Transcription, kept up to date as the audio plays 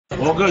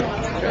All good.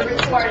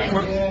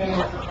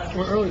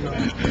 We're early though.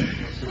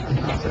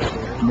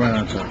 Right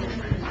on time.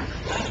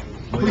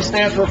 Please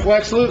stand for a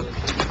flag salute.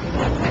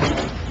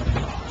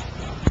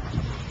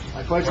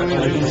 I pledge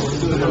allegiance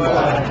to the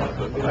flag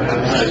of the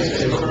United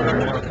States of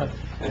America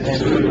and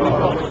to the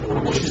republic for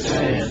which it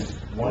stands,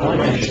 one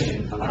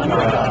nation, under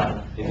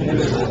God,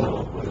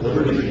 indivisible, with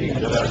liberty and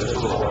justice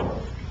for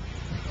all.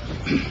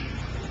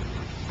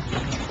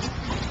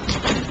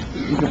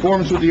 In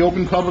conformance with the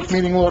Open Public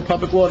Meeting Law,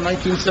 Public Law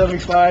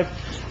 1975,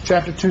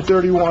 Chapter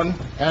 231,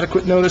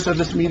 adequate notice of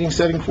this meeting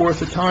setting forth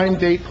the time,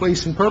 date,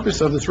 place, and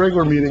purpose of this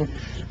regular meeting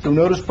through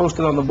notice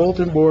posted on the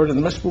bulletin board in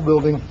the municipal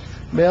building,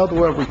 mailed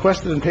where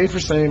requested and paid for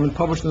same, and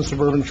published in the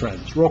Suburban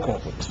Trends. Roll call,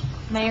 please.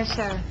 Mayor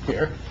Sir.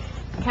 Here.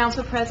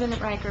 Council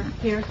President Riker.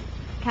 Here.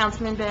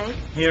 Councilman Bay.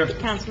 Here.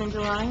 Councilman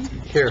DeLine.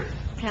 Here.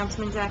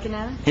 Councilman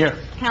Zacchinetta. Here.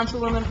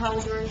 Councilwoman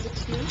Polidori is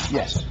excused.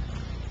 Yes.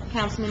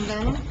 Councilman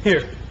Bennett.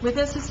 Here. With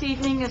us this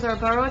evening is our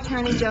Borough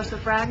Attorney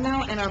Joseph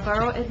Ragno and our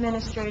Borough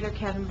Administrator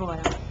Kevin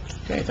Boyle.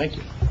 Okay, thank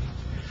you.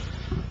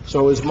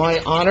 So it's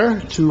my honor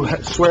to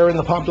swear in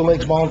the Pompton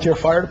Lakes Volunteer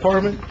Fire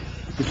Department.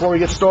 Before we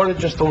get started,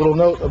 just a little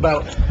note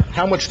about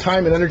how much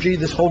time and energy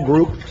this whole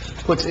group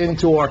puts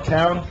into our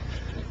town.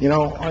 You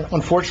know, I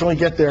unfortunately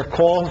get their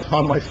call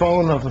on my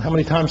phone of how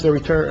many times they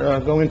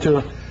go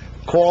into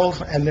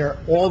calls, and they're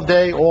all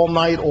day, all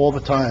night, all the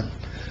time.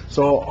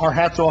 So our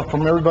hats off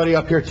from everybody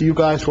up here to you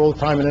guys for all the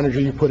time and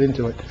energy you put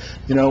into it.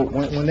 You know,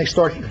 when they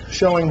start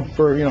showing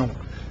for, you know,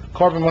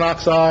 carbon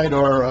monoxide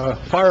or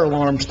fire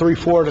alarms 3,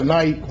 4 at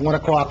night, 1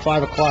 o'clock,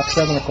 5 o'clock,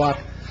 7 o'clock,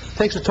 it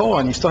takes a toll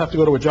on you. You still have to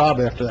go to a job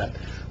after that.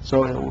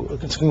 So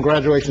it's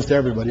congratulations to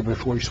everybody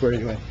before we swear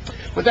you in.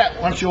 With that,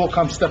 why don't you all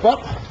come step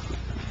up?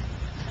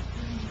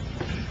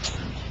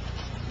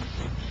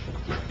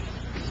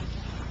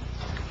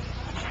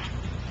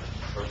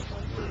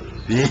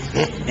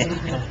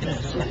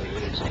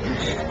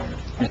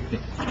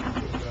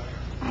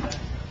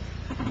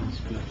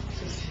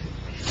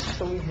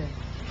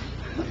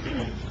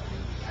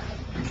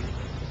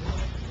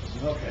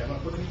 Okay, I'm going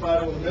to put the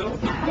Bible in the middle. You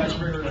guys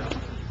bring her down.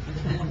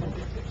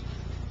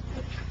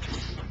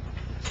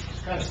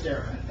 Just kind of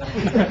stare at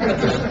it.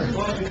 As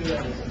long as we do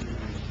that.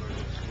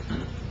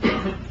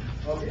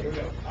 Okay, here we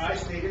go. I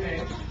state your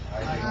names.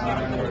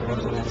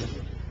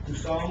 Do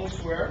solemnly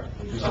swear.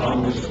 That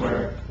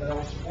I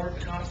will support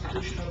the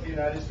Constitution of the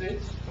United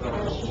States. And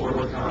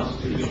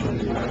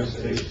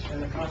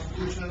the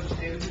Constitution of the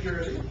State of New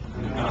Jersey.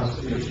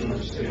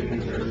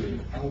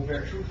 I will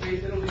bear true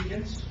faith and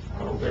allegiance.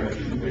 To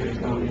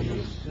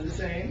the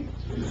same.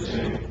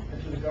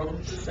 And to the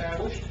governments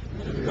established.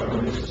 In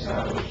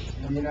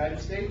the United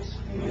States.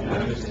 And in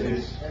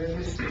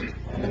this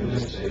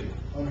state.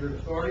 Under the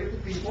authority of the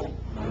people.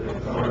 I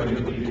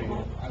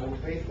will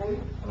faithfully.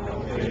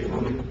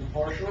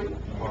 Impartially.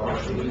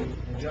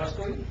 And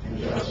justly.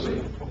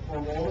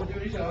 Perform all the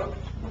duties of.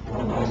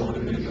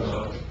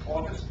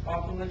 Office of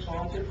Pompton Lakes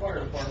Volunteer Fire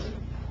Department.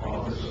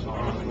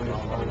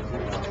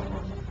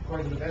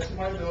 According to the best of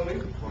my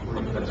ability.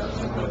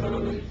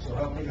 So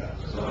help me God.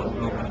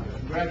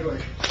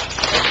 Congratulations.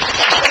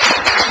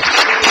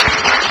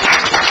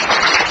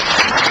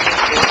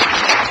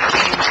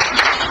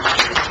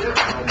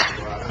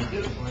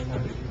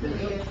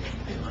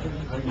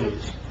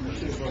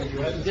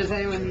 Does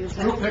anyone use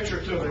that? Group picture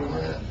too.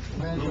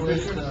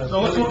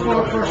 So let's look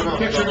for a first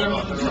picture then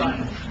with the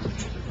sign.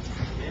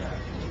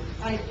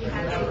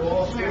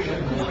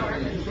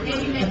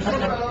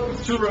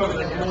 Two rows.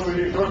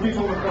 There are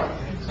people in the front.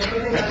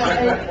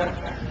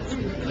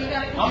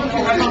 I'm going to go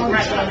right on the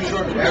rest.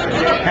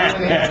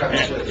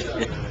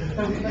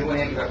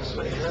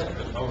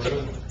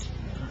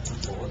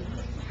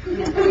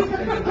 Good.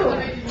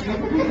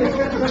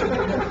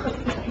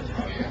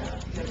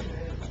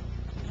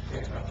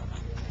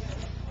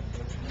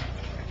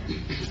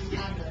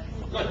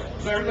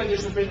 So everybody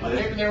just been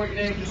there with your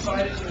name, just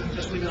sign it, so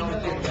just leave it on the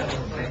table.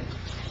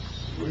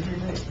 Where's your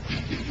name?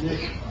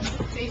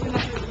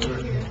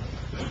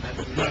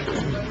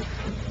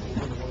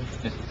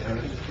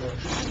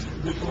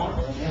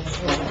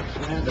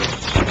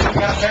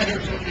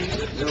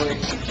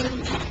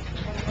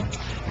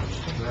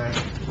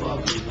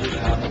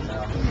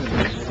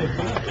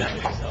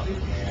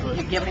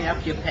 You're giving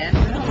up your pen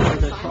or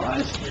the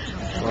card?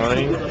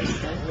 Sign.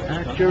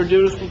 Did you ever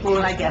do this before?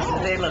 I guess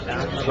they look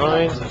out.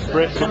 Sign,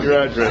 print, and your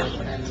address.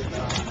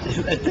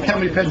 Think how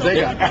many pens they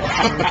got.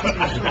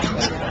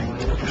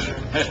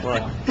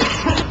 What?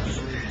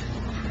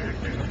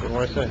 What do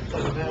I say?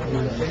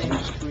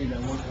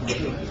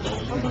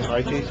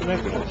 IT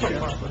significant.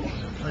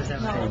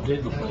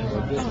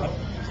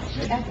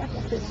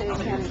 At the same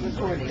county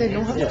recording. They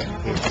know how to.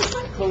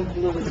 Code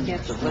blue is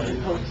canceled, but the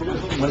code blue.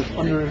 When it's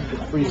under,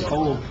 when it's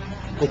cold,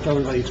 they tell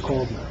everybody it's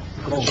cold now.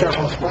 Sheriff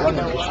wants to I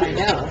know,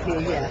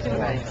 yeah,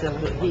 right, so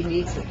he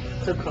needs it.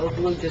 So code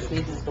blue just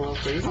needs his below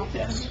freezing?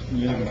 Yes.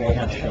 They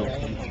have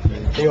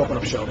shelves. They open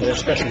up shelves. They're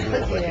special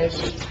rules like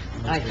this.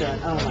 I thought,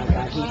 oh my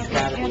God, he's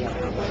got to be up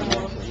there.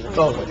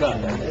 Oh my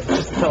God.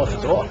 Just to tell us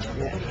it's off.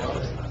 Yeah.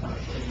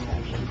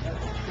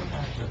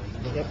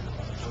 Yep.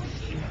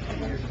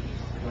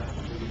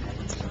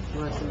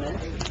 want some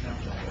minutes?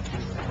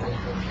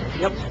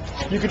 Yep.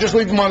 You could just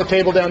leave them on the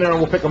table down there and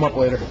we'll pick them up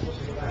later.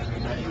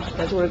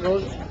 That's where it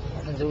goes?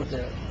 And do it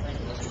there.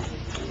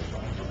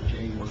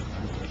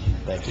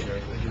 Thank you.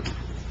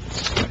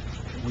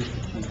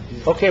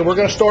 Okay, we're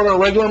going to start our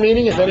regular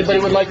meeting. If anybody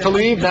would like to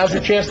leave, now's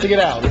your chance to get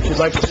out. If you'd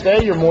like to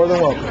stay, you're more than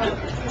welcome.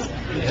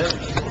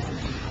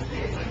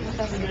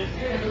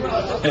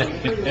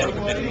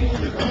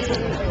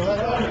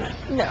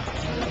 No.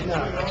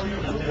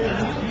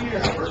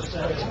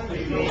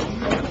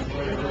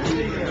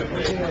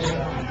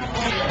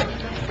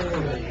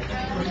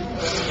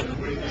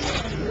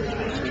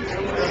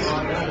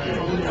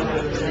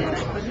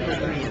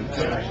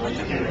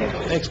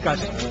 Thanks, guys.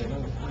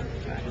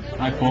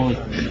 Hi, Paulie.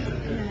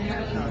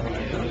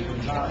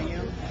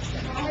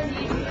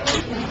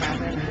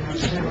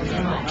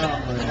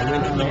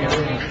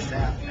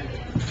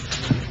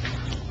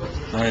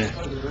 Right.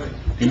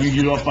 Can you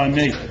get off by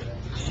me?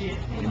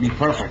 It'd be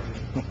perfect.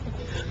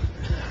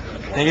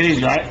 Take it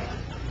easy, all right?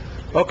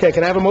 Okay,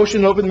 can I have a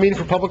motion to open the meeting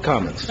for public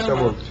comments? So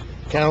moved.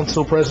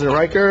 Council President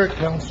Riker,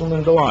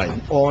 Councilman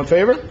Devine. All in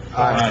favor?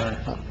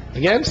 Aye.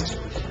 Against?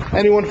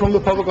 Anyone from the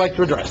public like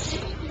to address?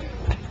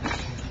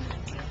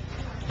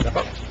 Step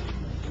up.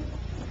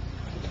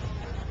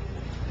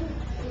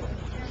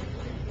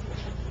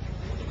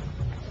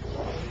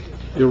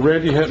 You're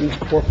Randy Hinton,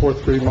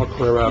 443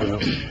 Montclair Avenue.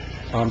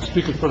 I'm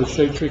speaking for the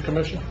Shade Tree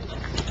Commission.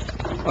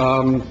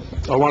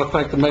 I want to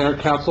thank the mayor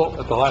and council.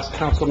 At the last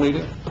council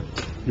meeting,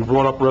 you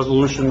brought up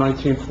Resolution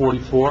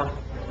 1944,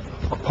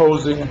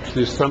 opposing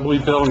the Assembly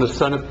bill and the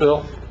Senate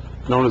bill,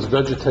 known as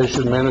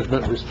Vegetation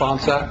Management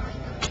Response Act.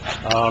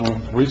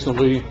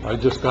 Recently, I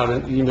just got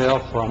an email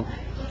from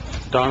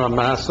Donna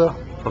Massa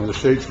from the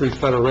Shade Tree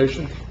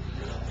Federation,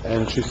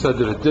 and she said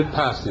that it did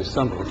pass the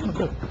Assembly.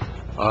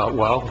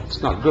 Well,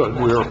 it's not good.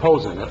 We were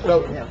opposing it.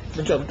 No,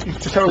 you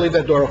just have to leave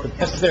that door open. It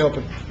has to stay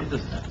open.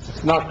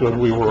 It's not good.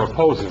 We were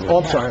opposing it. Oh,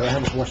 I'm sorry, I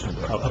was watching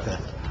the door. Okay.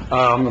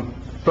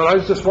 But I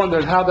was just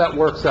wondering how that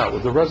works out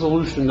with the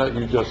resolution that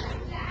you just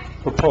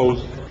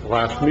proposed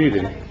last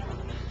meeting.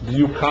 Do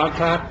you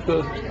contact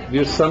the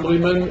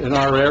assemblyman in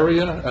our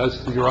area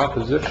as to your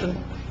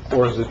opposition?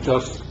 Or is it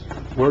just,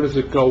 where does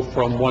it go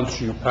from once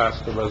you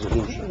pass the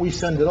resolution? We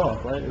send it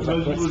off, right? Is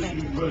that correct?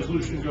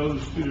 Resolution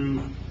goes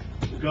to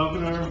the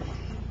governor,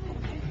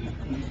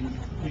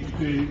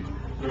 DP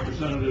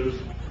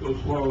representatives, goes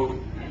for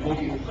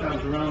local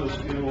towns around us,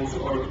 and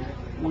also our,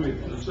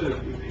 the state,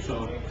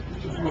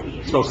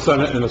 So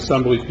Senate and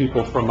Assembly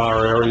people from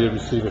our area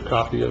receive a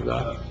copy of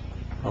that?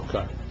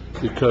 Okay.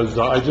 Because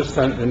I just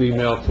sent an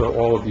email to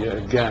all of you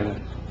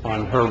again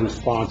on her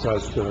response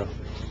as to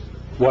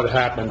what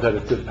happened, that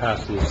it did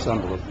pass the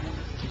Assembly.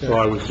 So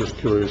I was just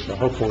curious.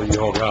 Hopefully you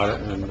all got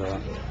it, and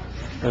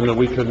that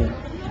we can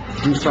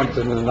do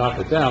something and knock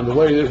it down. The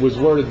way it was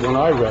worded when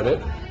I read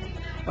it,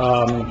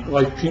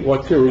 like Pete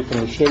Wattieri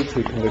from the Shade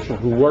Tree Commission,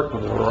 who worked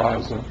with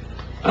Verizon,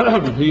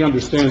 he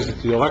understands that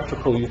the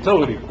electrical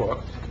utility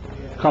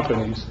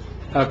companies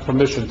have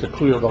permission to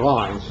clear the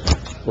lines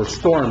for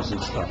storms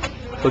and stuff.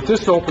 But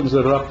this opens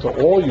it up to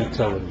all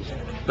utilities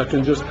that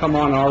can just come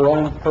on our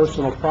own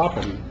personal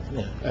property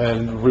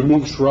and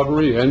remove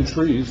shrubbery and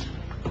trees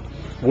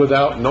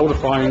without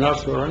notifying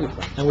us or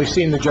anything. And we've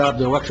seen the job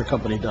the electric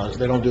company does.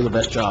 They don't do the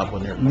best job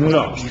when they're...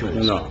 No.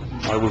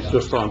 I was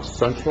just on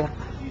Central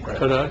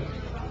today,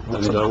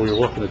 and we were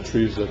looking at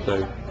trees that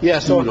they... Yeah,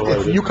 so if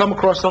mutilated. you come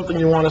across something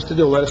you want us to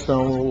do, let us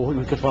know.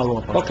 We can follow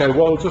up on it. Okay,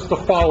 well, just to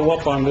follow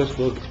up on this,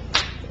 with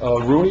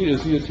Rooney,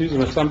 he's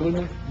an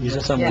assemblyman? He's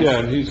a somebody. Yeah,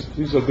 and he's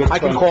a good friend. I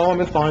can call him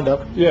and find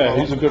out. Yeah,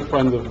 he's a good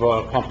friend of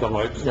Pompton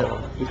Lake, so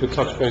Yeah. you could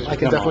touch base with him. I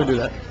can definitely do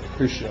that.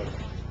 Appreciate it.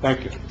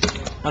 Thank you.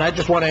 And I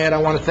just want to add, I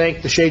want to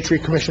thank the Shade Tree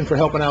Commission for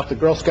helping out the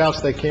Girl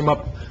Scouts. They came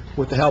up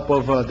with the help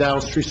of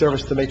Dow's Tree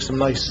Service to make some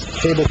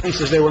nice table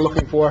pieces they were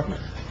looking for.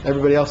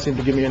 Everybody else seemed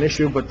to give me an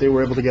issue, but they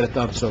were able to get it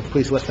done, so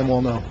please let them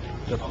all know.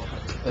 Do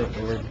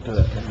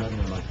that.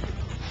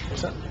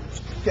 What's that?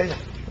 Yeah.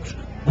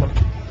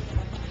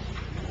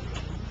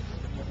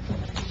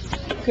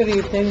 Good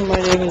evening, my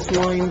name is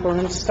Maureen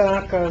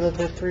Bernstock, I live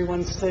at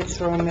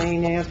 316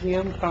 Romaine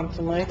Avenue, in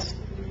Pompton Lakes.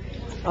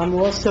 I'm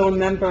also a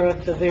member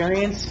of the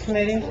Variance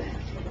Committee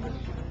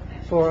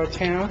for our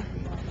town.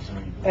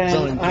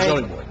 And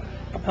Zoning board.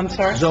 I'm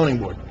sorry? Zoning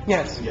board.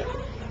 Yes. Yeah.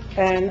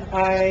 And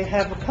I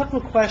have a couple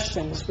of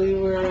questions. We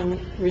were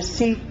in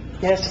receipt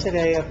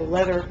yesterday of a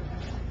letter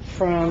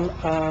from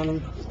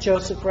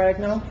Joseph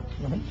Ragno,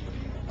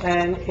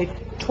 and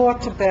it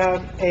talked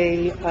about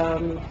a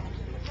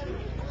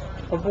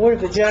Board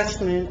of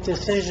Adjustment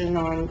decision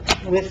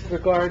with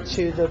regard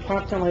to the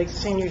Pompton Lakes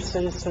Senior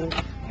Citizen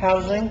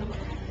Housing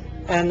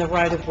and the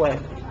right-of-way.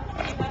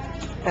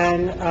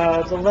 And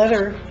the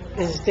letter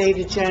is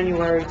dated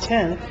January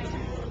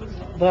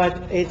 10th,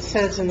 but it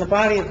says in the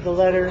body of the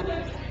letter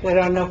that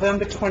on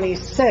November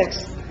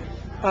 26th,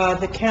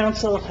 the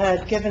council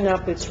had given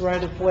up its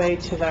right-of-way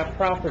to that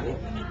property.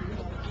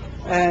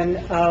 And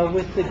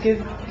with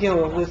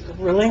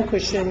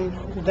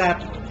relinquishing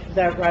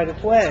that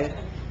right-of-way,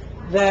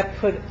 that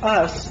put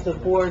us, the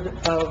Board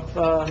of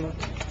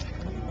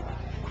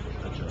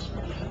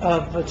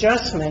of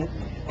adjustment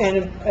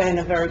in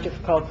a very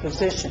difficult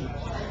position.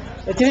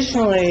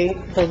 Additionally,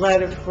 the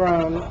letter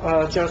from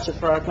Joseph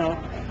Ragno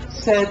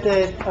said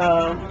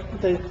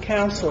that the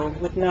council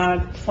would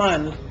not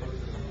fund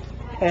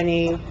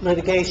any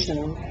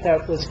litigation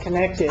that was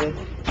connected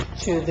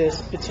to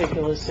this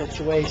particular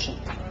situation.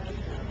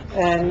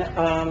 And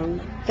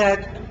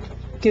that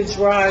gives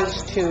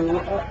rise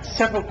to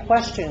several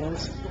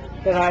questions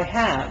that I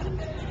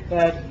have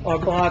that are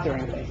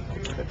bothering me.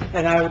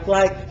 And I would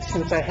like,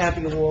 since I have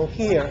you all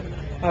here,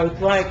 I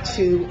would like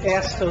to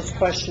ask those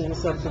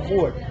questions of the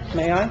board.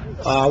 May I?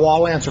 Well,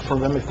 I'll answer for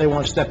them. If they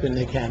want to step in,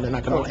 they can. They're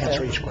not going to Okay.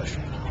 answer each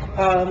question.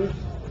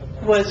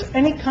 Was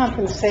any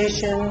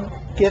compensation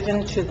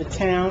given to the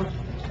town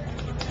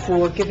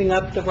for giving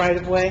up the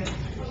right-of-way?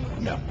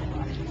 No.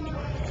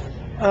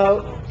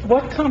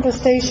 What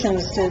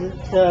conversations did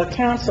the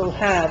council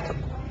have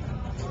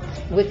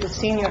with the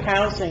senior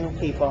housing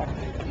people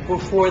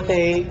before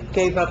they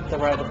gave up the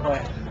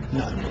right-of-way?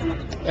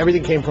 None.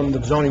 Everything came from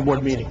the zoning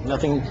board meeting. No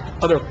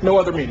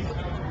other meeting.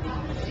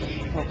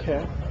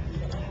 Okay.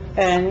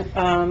 And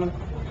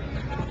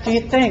do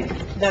you think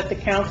that the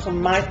council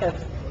might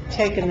have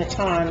taken the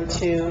time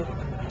to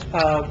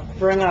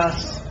bring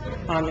us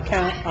on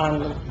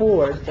the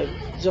board, the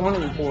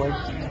zoning board,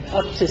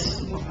 up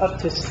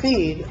to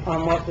speed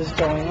on what was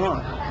going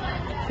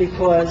on?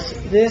 Because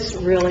this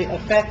really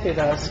affected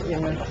us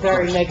in a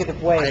very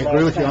negative way. I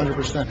agree with you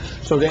last night.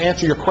 100%. So to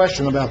answer your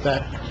question about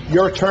that,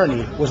 your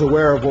attorney was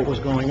aware of what was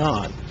going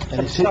on.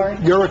 And Sorry?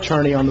 your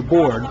attorney on the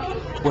board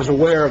was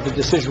aware of the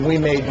decision we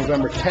made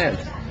November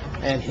 10th,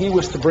 and he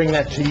was to bring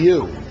that to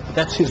you.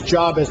 That's his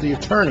job as the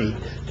attorney,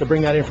 to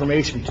bring that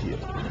information to you.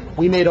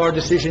 We made our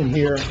decision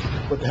here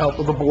with the help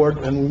of the board,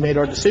 and we made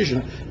our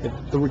decision.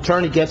 The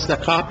attorney gets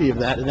that copy of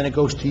that, and then it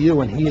goes to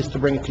you, and he is to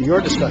bring it to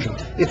your discussion.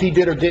 If he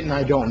did or didn't,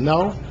 I don't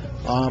know.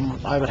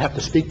 I would have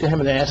to speak to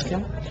him and ask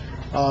him.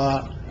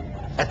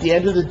 At the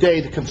end of the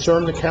day, the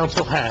concern the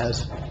council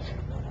has,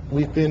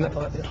 we've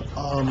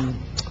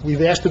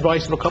asked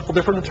advice of a couple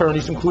different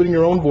attorneys, including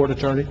your own board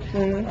attorney,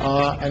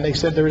 and they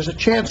said there is a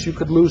chance you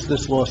could lose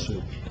this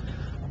lawsuit.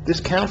 This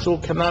council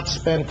cannot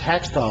spend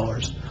tax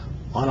dollars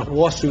on a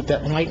lawsuit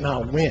that might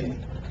not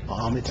win.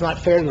 It's not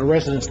fair to the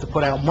residents to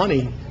put out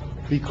money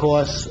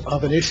because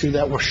of an issue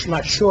that we're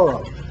not sure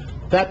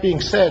of. That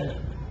being said,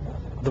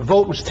 the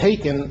vote was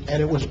taken,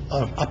 and it was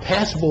a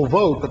passable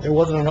vote, but there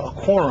wasn't a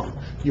quorum.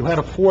 You had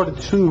a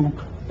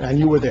 4-2, and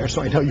you were there,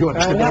 so I know you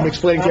understand what I'm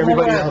explaining to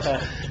everybody else.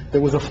 There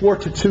was a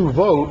 4-2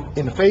 vote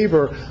in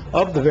favor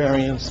of the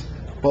variance,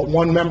 but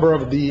one member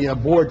of the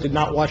board did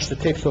not watch the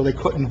tape, so they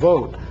couldn't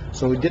vote.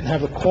 So we didn't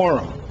have a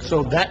quorum.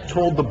 So that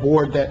told the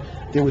board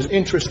that there was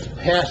interest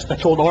passed, that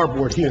told our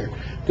board here,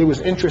 there was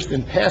interest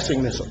in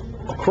passing this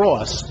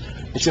across.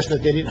 It's just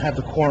that they didn't have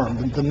the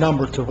quorum, the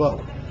number to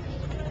vote.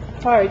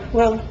 All right,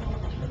 well,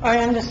 I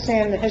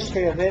understand the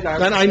history of it.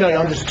 And I know,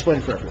 I'm just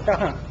explaining for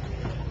everyone.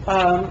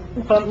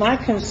 But my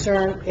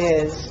concern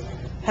is,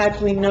 had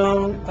we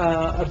known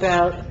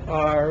about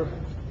our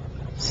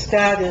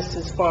status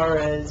as far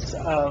as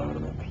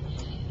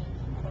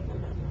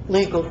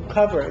legal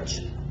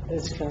coverage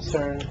is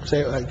concerned.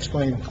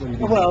 Explain what you mean.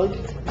 Well,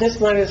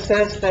 this letter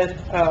says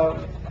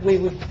that we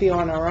would be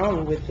on our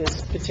own with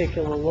this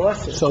particular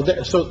lawsuit. So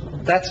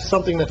that's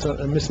something that's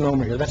a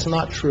misnomer here. That's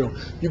not true.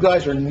 You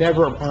guys are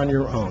never on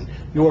your own.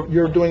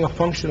 You're doing a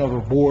function of a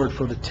board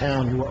for the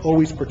town. You are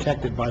always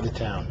protected by the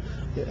town.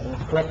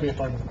 Correct me if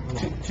I'm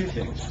wrong. Two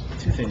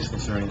things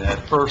concerning that.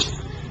 First,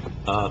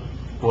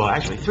 well,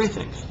 actually, three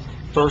things.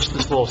 First,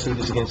 this lawsuit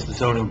is against the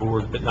zoning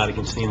board, but not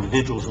against the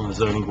individuals on the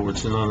zoning board,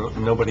 so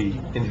nobody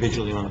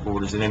individually on the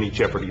board is in any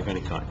jeopardy of any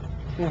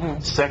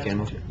kind.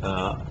 Second,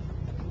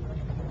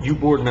 you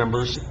board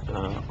members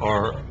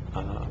are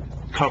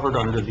covered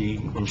under the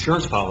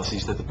insurance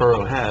policies that the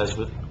borough has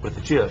with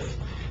the JIF,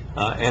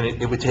 and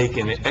it would take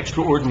an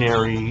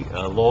extraordinary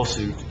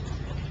lawsuit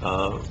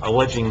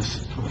alleging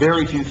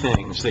very few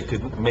things that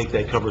could make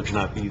that coverage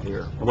not be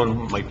there.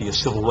 One might be a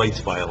civil rights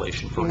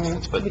violation, for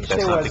instance, but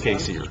that's not the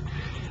case here.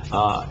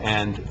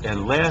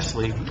 And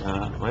lastly,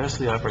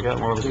 I forgot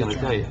what I was going to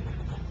tell you.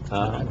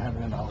 I'm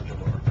having a knowledge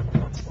of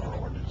our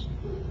ordinance.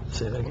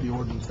 Say that again? The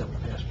ordinance that we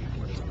passed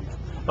before.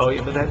 Oh,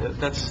 yeah, but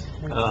that's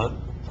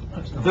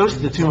those are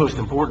the two most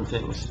important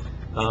things.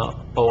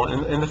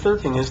 And the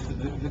third thing is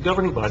the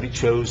governing body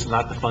chose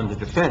not to fund the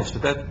defense,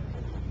 but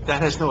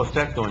that has no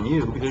effect on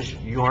you because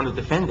you aren't a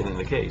defendant in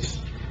the case.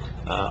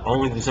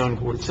 Only the zoning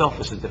board itself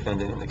is a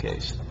defendant in the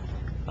case.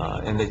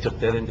 And they took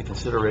that into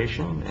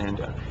consideration.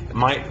 And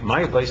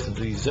my advice to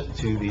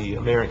the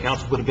mayor and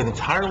council would have been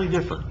entirely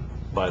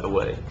different, by the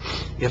way,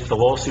 if the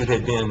lawsuit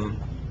had been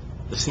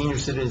the senior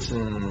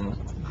citizen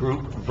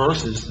group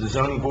versus the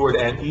zoning board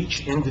and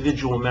each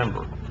individual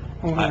member.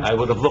 I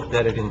would have looked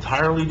at it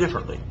entirely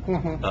differently,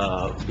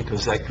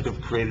 because that could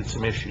have created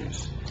some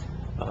issues.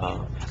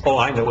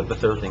 I know what the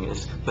third thing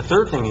is. The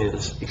third thing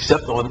is,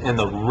 except in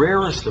the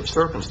rarest of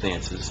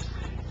circumstances,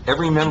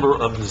 every member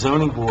of the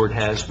zoning board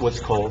has what's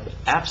called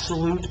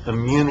absolute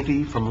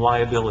immunity from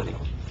liability.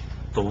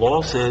 The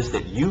law says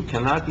that you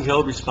cannot be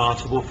held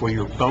responsible for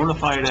your bona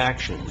fide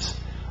actions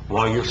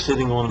while you're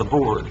sitting on the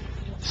board,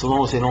 so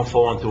long as they don't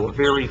fall into a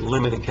very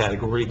limited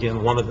category.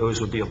 Again, one of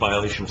those would be a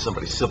violation of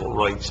somebody's civil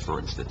rights, for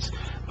instance.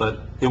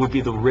 But it would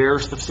be the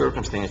rarest of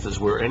circumstances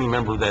where any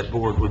member of that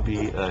board would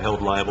be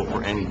held liable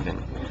for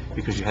anything,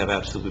 because you have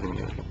absolute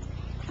immunity.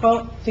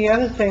 Well, the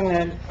other thing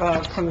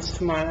that comes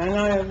to mind, and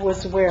I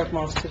was aware of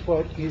most of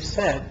what you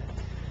said,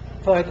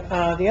 but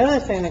the other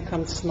thing that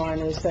comes to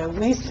mind is that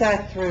we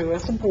sat through,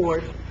 as a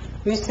board,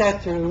 we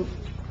sat through,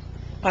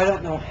 I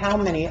don't know how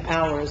many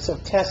hours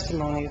of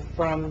testimony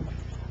from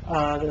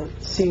the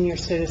senior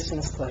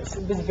citizens place.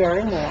 It was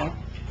very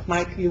long.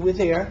 Mike, you were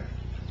there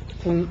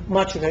for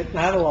much of it,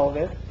 not all of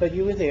it, but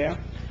you were there.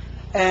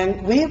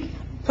 And we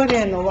put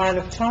in a lot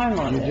of time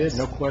on this.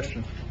 You did, no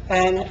question.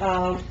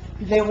 And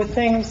there were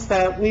things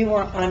that we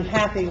were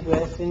unhappy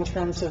with in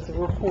terms of the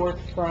report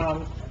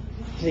from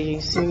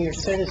the senior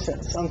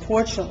citizens.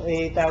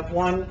 Unfortunately, that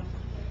one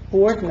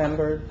board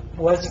member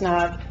was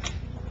not,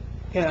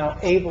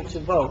 able to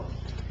vote.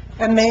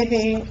 And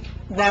maybe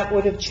that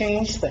would have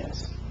changed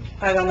things.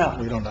 I don't know.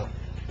 We don't know.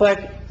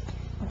 But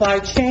by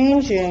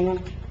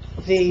changing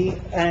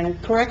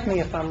and correct me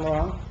if I'm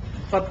wrong,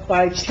 but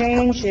by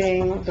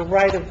changing the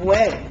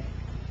right-of-way,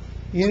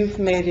 you've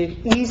made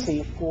it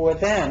easy for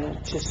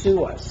them to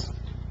sue us.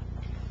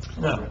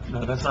 No,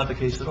 that's not the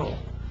case at all.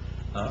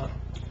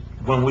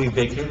 When we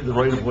vacated the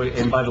right-of-way,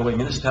 and by the way,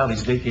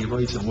 municipalities vacate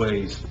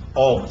rights-of-ways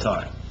all the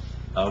time,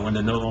 when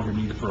they're no longer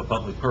needed for a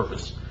public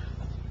purpose.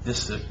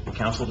 The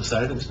council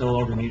decided it's no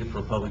longer needed for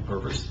a public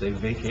purpose. They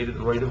vacated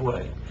the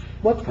right-of-way.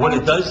 What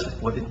it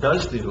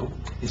does do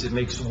is it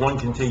makes one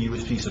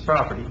contiguous piece of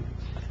property,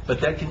 but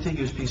that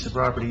contiguous piece of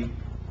property,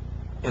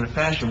 in a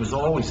fashion, was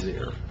always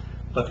there.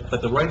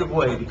 But the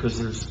right-of-way, because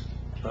there's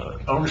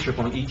ownership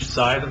on each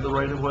side of the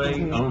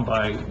right-of-way, owned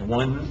by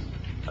one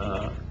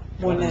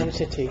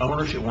entity.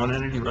 Ownership, one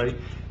entity, right?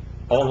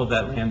 All of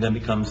that land then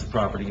becomes the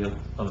property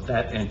of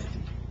that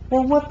entity.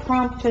 Well, what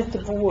prompted the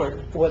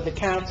board, or the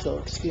council,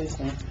 excuse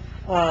me,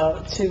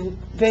 to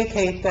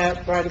vacate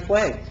that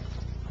right-of-way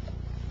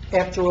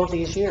after all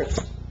these years?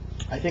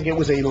 I think it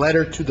was a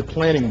letter to the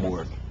planning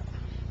board.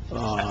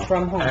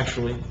 From whom?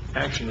 Actually,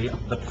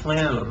 the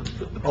planner,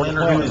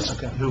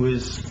 Okay. who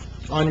is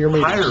On your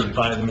meetings. hired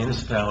by the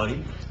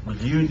municipality,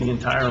 reviewed the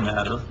entire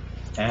matter,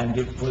 and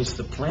it was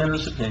the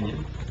planner's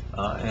opinion,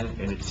 and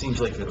it seems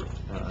like,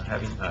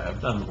 I've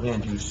done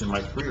land use in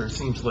my career, it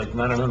seems like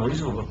not an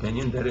unreasonable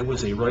opinion, that it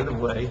was a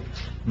right-of-way,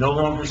 no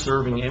longer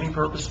serving any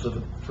purpose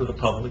for the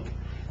public,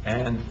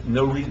 and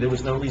there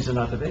was no reason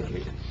not to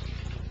vacate it.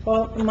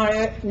 Well,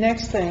 my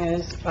next thing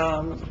is,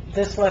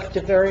 this left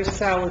a very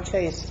sour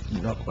taste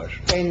No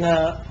question. in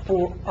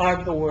for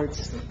our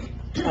boards.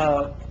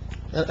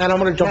 And I'm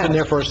going to jump in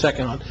there for a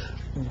second.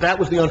 That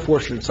was the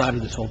unfortunate side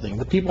of this whole thing.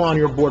 The people on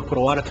your board put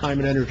a lot of time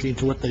and energy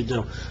into what they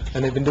do,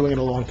 and they've been doing it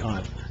a long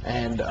time.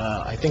 And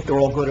I think they're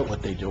all good at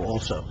what they do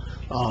also.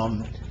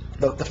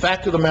 The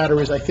fact of the matter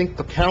is, I think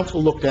the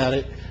council looked at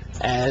it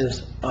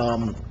as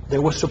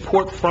there was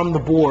support from the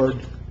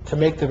board to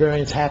make the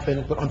variance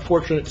happen, but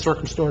unfortunate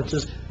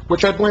circumstances,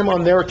 which I blame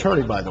on their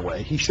attorney, by the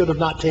way. He should have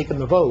not taken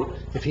the vote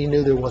if he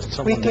knew there wasn't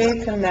We someone there.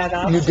 gave him that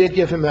option. You did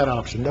give him that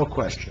option, no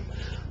question.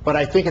 But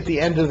I think at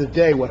the end of the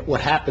day, what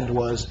happened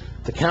was,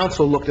 the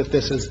council looked at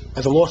this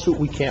as a lawsuit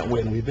we can't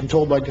win. We've been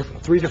told by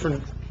three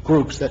different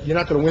groups that you're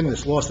not going to win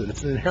this lawsuit.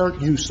 It's an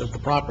inherent use of the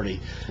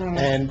property.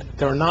 And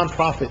they're a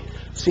nonprofit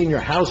senior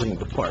housing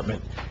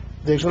department.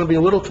 There's going to be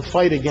a little to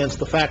fight against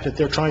the fact that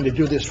they're trying to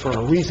do this for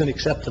a reason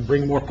except to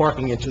bring more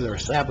parking into their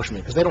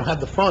establishment, because they don't have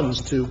the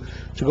funds to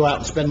go out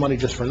and spend money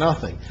just for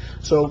nothing.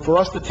 So for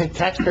us to take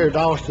taxpayer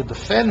dollars to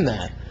defend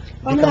that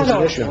I'm becomes not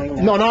an issue. arguing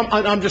that. No,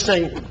 I'm just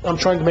saying, I'm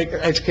trying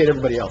to educate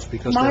everybody else,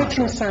 because they're My not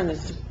sure. concern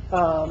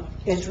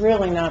is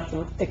really not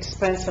the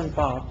expense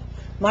involved.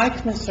 My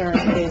concern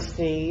is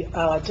the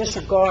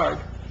disregard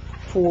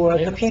for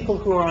the people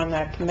who are on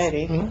that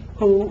committee,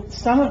 who,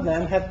 some of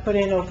them have put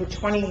in over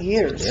 20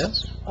 years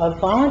Yes. of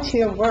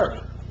volunteer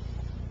work,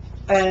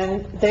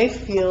 and they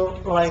feel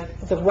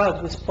like the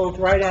rug was pulled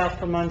right out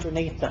from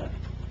underneath them.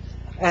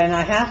 And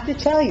I have to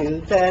tell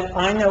you that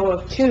I know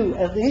of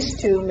at least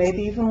two,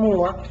 maybe even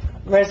more,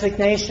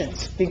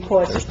 resignations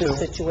because of this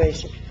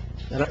situation.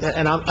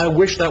 And I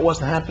wish that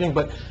wasn't happening,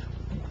 but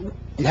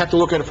you have to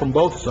look at it from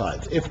both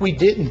sides. If we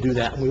didn't do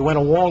that, and we went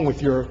along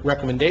with your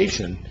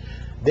recommendation,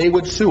 they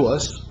would sue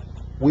us,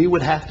 we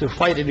would have to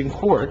fight it in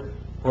court,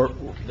 or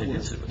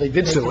they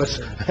did sue us.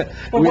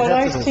 But We'd what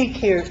I have to- seek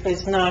here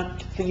is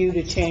not for you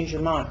to change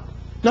your mind.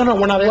 No,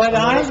 we're not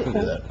asking you to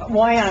do that.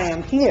 Why I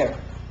am here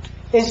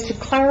is to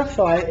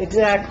clarify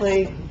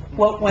exactly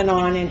what went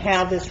on and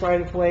how this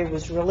right-of-way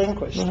was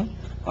relinquished.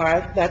 All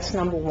right, that's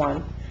number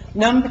one.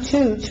 Number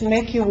two, to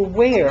make you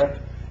aware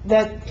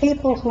that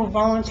people who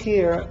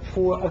volunteer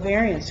for a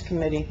variance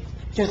committee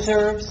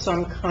deserve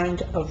some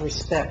kind of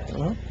respect.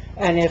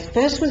 And if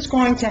this was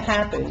going to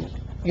happen,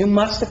 you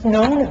must have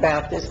known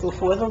about this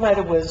before the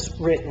letter was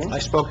written. I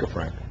spoke to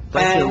Frank.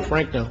 And-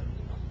 Frank knew.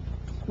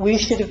 we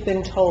should have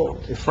been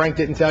told. If Frank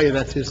didn't tell you,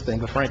 that's his thing,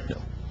 but Frank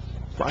knew.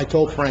 I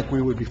told Frank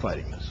we would be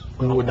fighting this.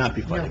 We would not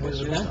be fighting this.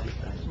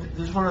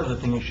 There's one other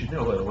thing you should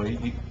know, by the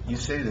way. You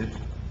say that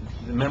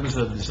the members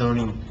of the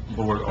zoning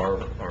board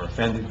are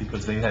offended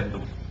because they had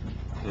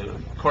the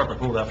carpet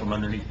pulled out from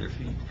underneath their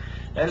feet.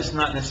 That is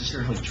not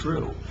necessarily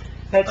true.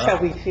 That's how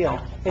we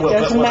feel. It well,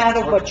 doesn't well,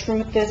 matter well- what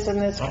truth is in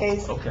this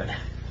case. Okay.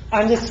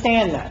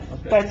 Understand that.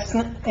 Okay. That's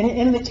an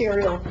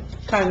immaterial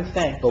kind of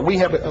thing. But we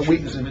have,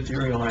 Truth is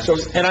immaterial. so,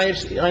 and I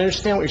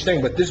understand what you're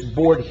saying, but this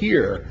board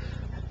here,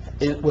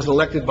 it was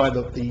elected by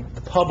the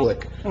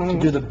public to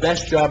do the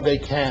best job they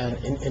can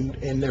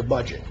in their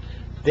budget.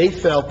 They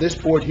felt, this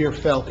board here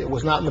felt it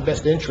was not in the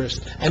best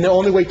interest, and the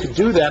only way to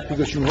do that,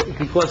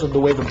 because of the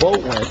way the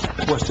vote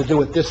went, was to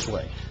do it this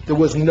way. There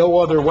was no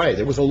other way.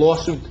 There was a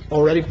lawsuit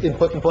already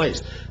put in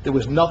place. There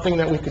was nothing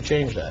that we could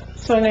change that.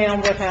 So now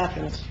what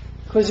happens?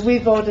 Because we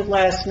voted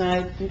last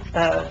night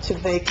to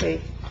vacate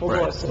the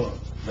lawsuit. Well,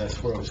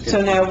 that's where I was getting.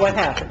 So now what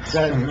happens?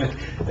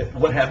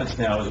 What happens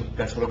now is,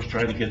 that's what I was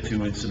trying to get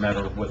to, it's a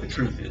matter of what the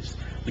truth is.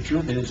 The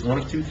truth is, one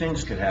of two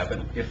things could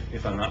happen,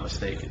 if I'm not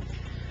mistaken.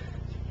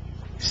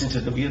 Since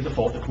it'll be a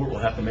default, the court will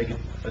have to make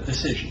a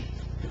decision.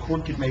 The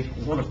court could make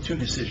one of two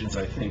decisions,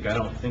 I think. I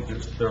don't think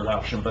there's a third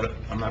option, but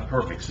I'm not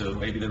perfect, so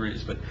maybe there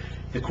is. But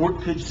the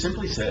court could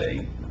simply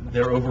say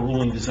they're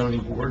overruling the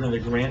zoning board and they're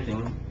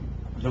granting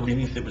the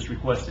relief that was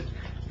requested.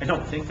 I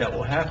don't think that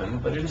will happen,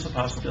 but it is a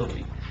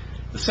possibility.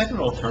 The second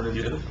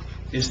alternative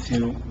is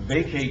to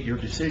vacate your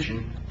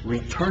decision,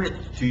 return it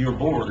to your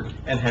board,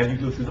 and have you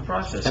go through the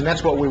process. And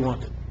that's what we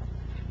wanted.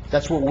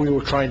 That's what we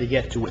were trying to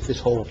get to with this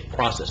whole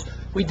process.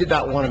 We did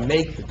not want to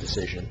make the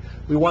decision.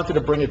 We wanted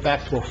to bring it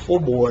back to a full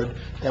board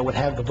that would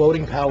have the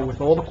voting power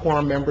with all the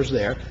quorum members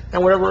there,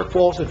 and wherever it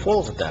falls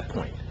at that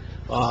point.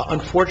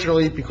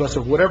 Unfortunately, because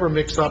of whatever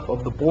mix-up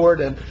of the board,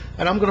 and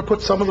I'm going to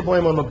put some of the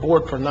blame on the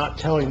board for not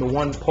telling the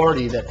one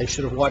party that they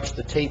should have watched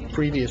the tape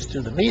previous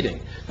to the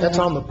meeting. That's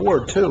on the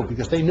board, too,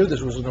 because they knew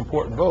this was an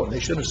important vote. They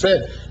should have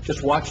said,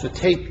 just watch the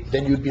tape,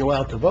 then you'd be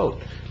allowed to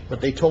vote. But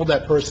they told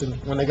that person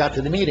when they got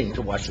to the meeting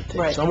to watch the tape.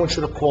 Right. Someone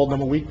should have called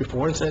them a week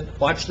before and said,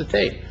 watch the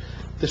tape.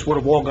 This would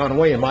have all gone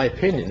away, in my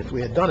opinion, if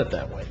we had done it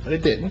that way, but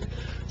it didn't.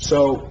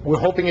 So we're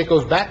hoping it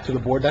goes back to the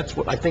board. That's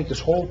what I think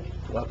this whole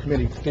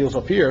committee feels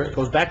up here. It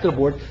goes back to the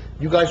board.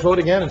 You guys vote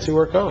again and see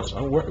where it goes.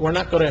 We're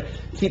not going to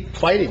keep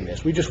fighting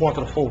this. We just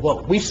wanted a full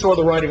vote. We saw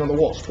the writing on the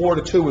walls.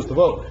 4-2 was the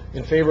vote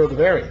in favor of the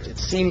variance. It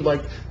seemed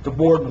like the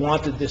board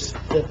wanted this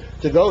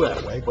to go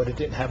that way, but it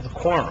didn't have the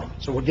quorum.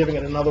 So we're giving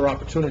it another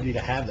opportunity to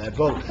have that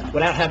vote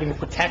without having to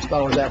put tax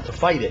dollars out to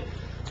fight it.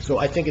 So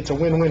I think it's a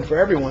win-win for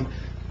everyone.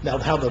 Now,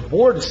 how the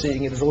board is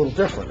seeing it is a little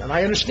different, and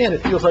I understand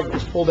it feels like it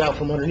was pulled out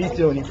from underneath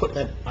you, and you put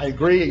that, I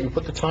agree, you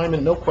put the time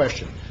in, no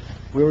question.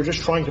 We were just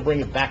trying to bring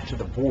it back to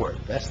the board.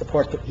 That's the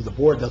part that the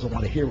board doesn't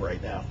want to hear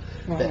right now.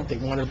 That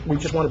we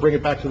just want to bring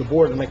it back to the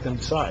board and make them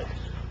decide.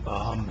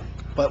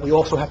 But we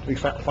also have to be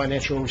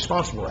financially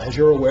responsible. As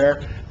you're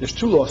aware, there's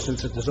 2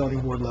 lawsuits at the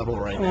zoning board level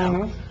right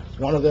now.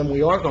 One of them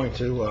we are going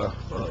to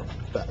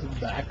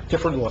back,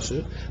 different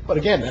lawsuit, but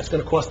again, that's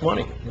going to cost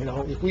money. You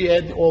know, if we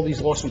add all these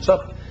lawsuits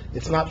up,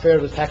 it's not fair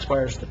to the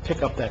taxpayers to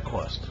pick up that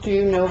cost. Do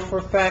you know for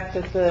a fact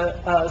that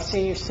the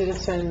senior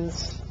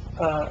citizens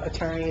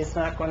attorney is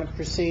not going to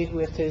proceed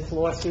with his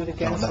lawsuit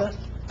against No, us?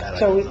 that I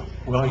So don't know.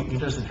 Well, he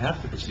doesn't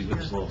have to proceed with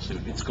his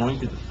lawsuit. It's going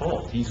to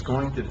default. He's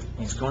going to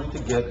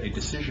get a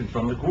decision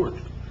from the court,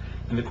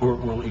 and the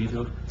court will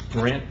either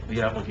grant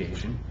the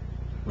application,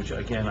 which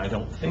again, I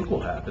don't think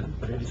will happen,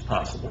 but it is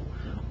possible,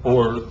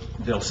 or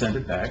they'll send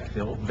it back,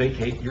 they'll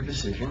vacate your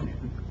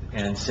decision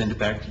and send it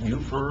back to you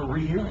for a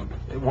rehearing.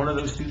 One of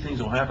those 2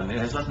 things will happen. It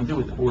has nothing to do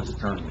with the board's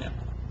attorney now.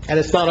 And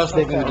it's not us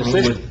making the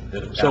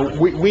decision. So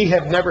we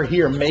have never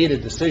here made a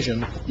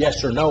decision,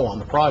 yes or no, on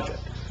the project.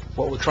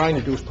 What we're trying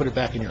to do is put it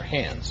back in your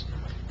hands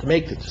to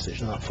make the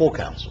decision, not full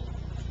council.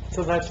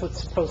 So that's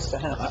what's supposed to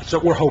happen. So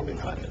we're hoping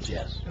happens,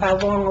 yes. How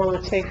long will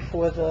it take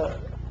for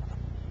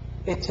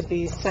it to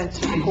be sent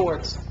to the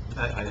courts?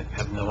 I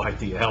have no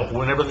idea.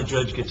 Whenever the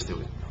judge gets to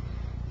it.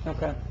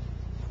 Okay.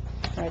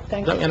 All right,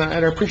 thank you. And I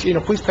appreciate,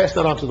 please pass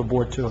that on to the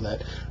board too,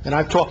 and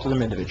I've talked to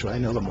them individually, I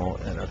know them all,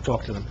 and I've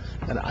talked to them,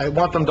 and I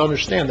want them to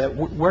understand that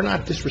we're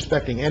not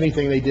disrespecting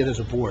anything they did as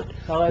a board.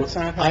 Well, that's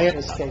not how it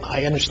is, Kate.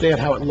 I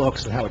understand how it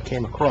looks and how it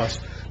came across,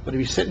 but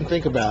if you sit and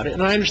think about it,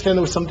 and I understand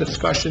there was some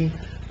discussion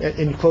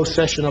in closed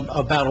session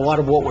about a lot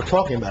of what we're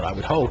talking about, I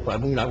would hope. I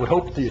mean, I would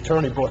hope the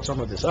attorney brought some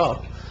of this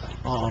up.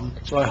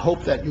 So I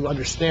hope that you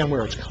understand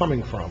where it's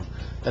coming from,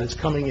 that it's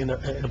coming in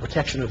a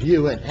protection of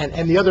you.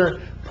 And the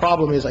other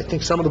problem is, I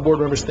think some of the board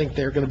members think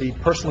they're going to be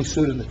personally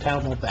sued and the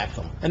town won't back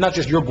them. And not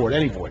just your board,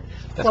 any board.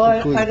 That's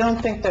Well, completely- I don't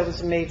think that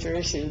was a major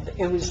issue.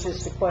 It was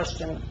just a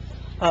question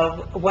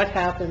of what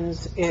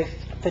happens if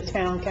the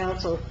town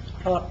council,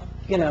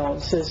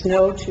 says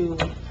no to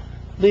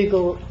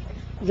legal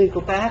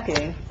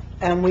backing,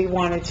 and we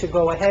wanted to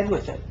go ahead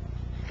with it.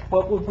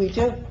 What would we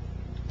do?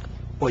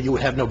 Well, you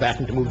would have no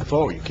backing to move it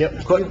forward. You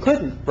couldn't. You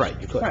couldn't. Right,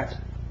 you couldn't. Correct.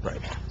 Right.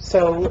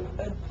 So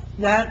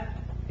that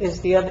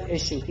is the other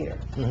issue here.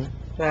 Mhm.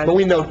 that... But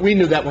we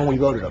knew that when we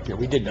voted up here.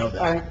 We did know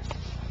that. I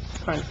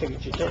kind of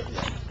figured you did.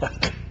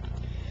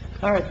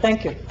 All right,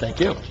 thank you. Thank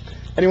you.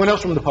 Anyone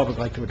else from the public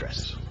like to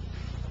address?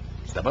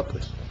 Step up,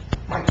 please.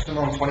 Mike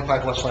Simone,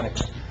 25 West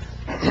Lennox.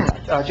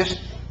 Just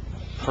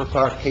for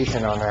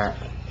clarification on that,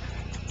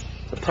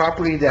 the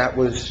property that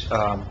was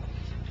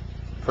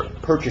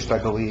purchased, I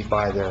believe,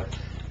 by the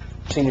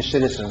senior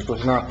citizens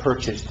was not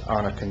purchased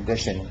on a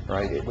condition,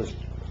 right? It was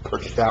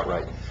purchased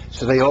outright.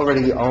 So they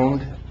already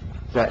owned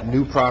that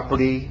new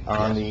property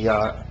on the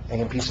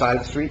A&P side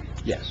of the street?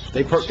 Yes.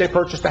 They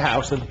purchased a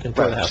house and in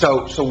front of the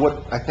house. So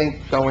what, I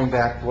think, going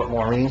back to what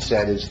Maureen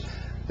said, is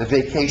the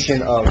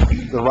vacation of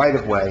the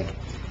right-of-way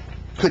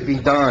could be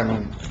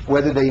done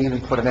whether they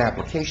even put an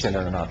application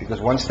in or not, because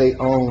once they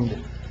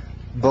owned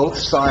both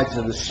sides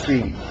of the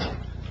street,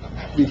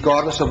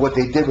 regardless of what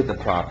they did with the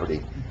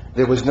property,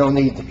 there was no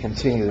need to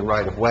continue the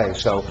right-of-way.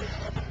 So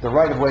the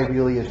right-of-way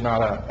really is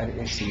not an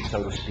issue,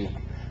 so to speak,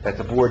 that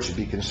the board should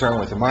be concerned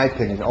with, in my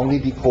opinion, only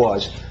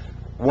because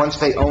once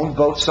they owned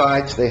both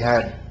sides, they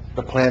had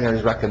the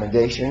planner's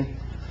recommendation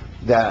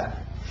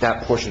that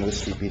that portion of the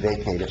street be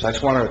vacated. So I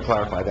just wanted to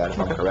clarify that, if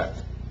I'm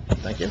correct.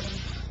 Thank you.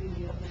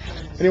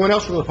 Anyone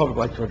else from the public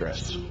like to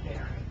address?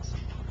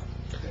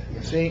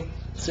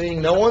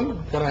 Seeing no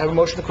one, can I have a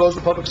motion to close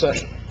the public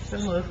session?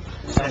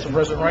 Council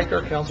President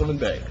Riker, Councilman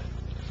Bay.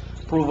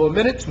 Approval of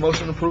minutes,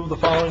 motion to approve the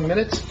following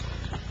minutes.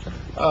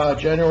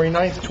 January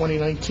 9th,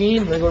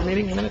 2019, regular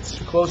meeting minutes,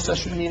 closed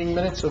session meeting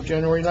minutes of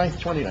January 9th,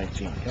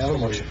 2019. Can I have a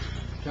motion?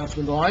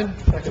 Councilman Devine?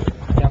 Second.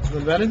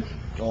 Councilman Bennett?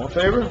 All in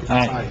favor?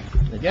 Aye.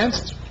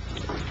 Against?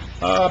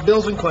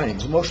 Bills and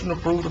claims, motion to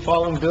approve the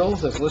following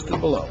bills as listed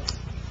below.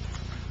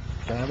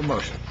 Can I have a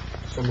motion?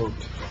 So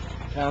moved.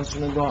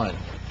 Councilman Devine?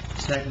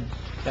 Second.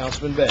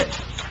 Councilman Bay?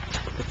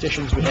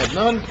 Petitions, we have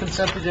none.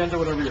 Consent agenda,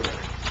 whatever you're ready.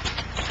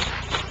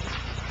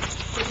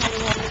 Does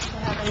anyone wish to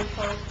have any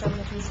polls from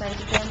the consent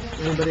agenda?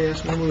 Anybody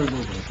ask me to remove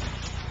it?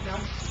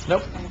 No?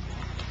 Nope.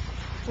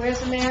 Whereas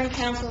the mayor and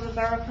council of the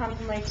Borough of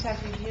Pompton Lakes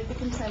have reviewed the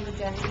consent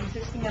agenda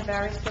consisting of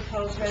various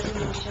proposed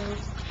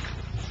resolutions,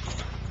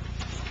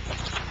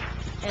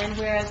 and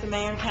whereas the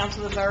mayor and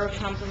council of the Borough of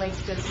Pompton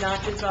Lakes does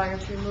not desire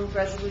to remove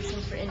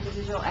resolutions for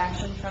individual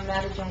action from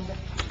that agenda,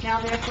 now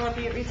therefore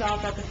be it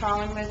resolved that the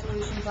following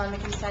resolutions on the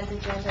consent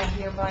agenda are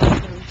hereby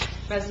approved.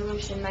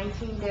 Resolution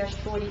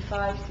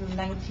 19-45 through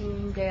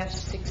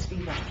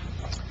 19-61.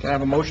 Can I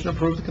have a motion to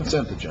approve the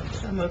consent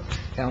agenda?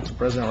 Council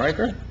President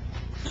Riker?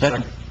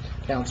 Second.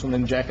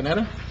 Councilman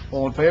Giaconetti?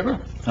 All in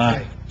favor?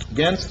 Aye.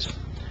 Against?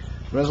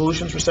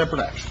 Resolutions for separate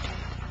action.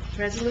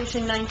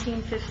 Resolution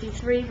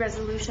 1953,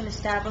 resolution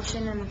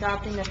establishing and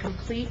adopting a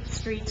complete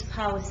streets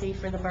policy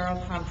for the Borough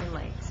of Pompton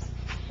Lakes.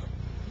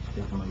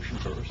 Take the motion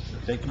first.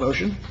 Take the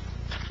motion.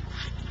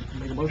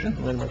 Make a motion?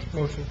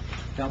 Motion.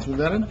 Councilman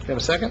Bennett, you have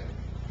a second?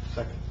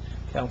 Second.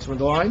 Councilman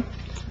Devine?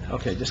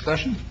 Okay,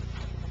 discussion?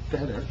 Go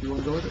ahead, Eric, you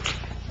want to go with it?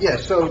 Yeah,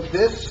 so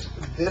this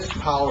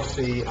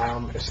policy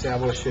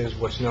establishes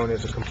what's known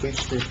as a complete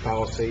streets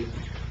policy,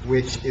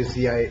 which is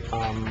the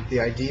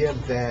idea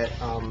that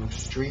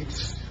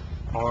streets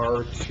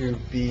are to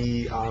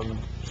be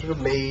sort of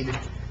made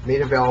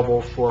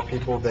available for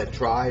people that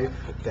drive,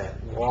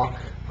 that walk,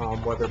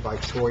 whether by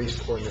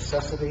choice or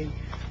necessity,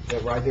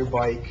 that ride their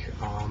bike,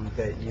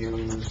 that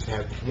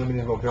have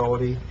limited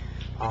mobility.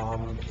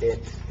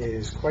 It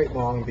is quite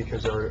long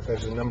because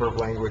there's a number of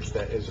language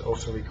that is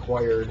also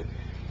required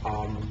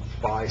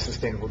by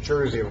Sustainable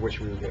Jersey, of which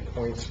we will get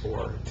points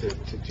for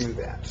to do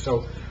that.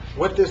 So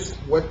what this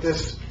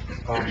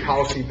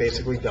policy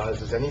basically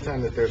does is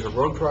anytime that there's a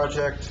road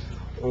project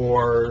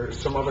or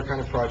some other kind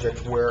of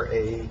project where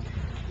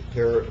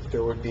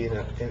there would be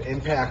an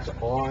impact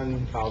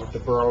on the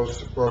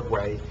borough's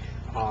roadway,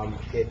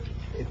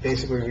 it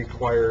basically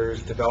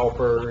requires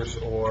developers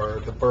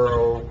or the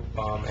borough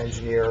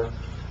engineer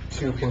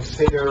to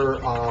consider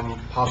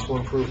possible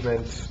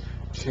improvements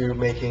to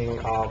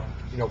making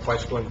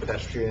bicycle and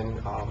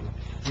pedestrian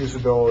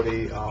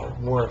usability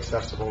more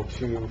accessible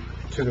to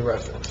the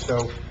residents.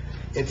 So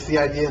it's the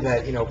idea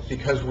that,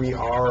 because we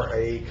are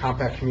a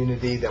compact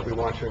community, that we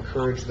want to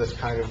encourage this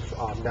kind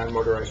of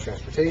non-motorized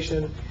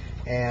transportation,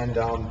 and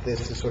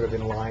this is sort of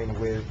in line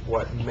with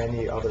what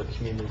many other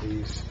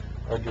communities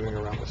are doing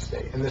around the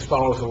state. And this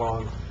follows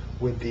along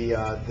with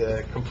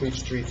the Complete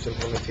Streets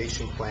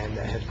implementation plan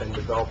that has been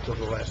developed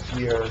over the last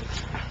year,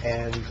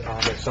 and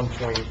at some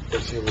point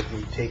this year will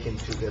be taken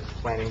to the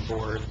planning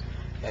board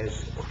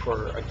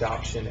for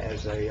adoption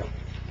as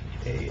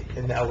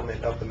an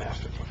element of the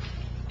master plan.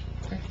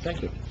 Okay,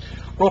 thank you.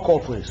 Roll call,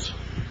 please.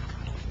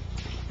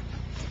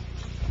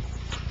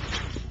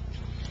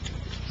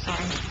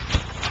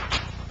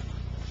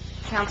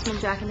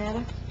 Councilman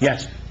Giaconetti?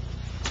 Yes.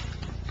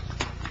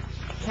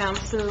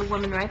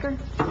 Councilwoman Riker?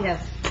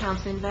 Yes.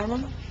 Councilman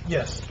Bennett?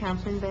 Yes.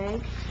 Councilman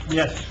Bay?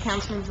 Yes.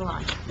 Councilman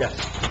Devine? Yes.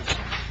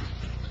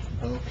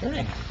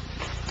 Okay.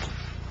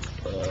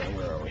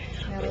 Where are we?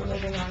 Now we're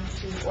moving on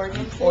to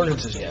ordinances.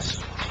 Ordinances,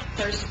 yes.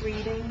 First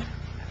reading.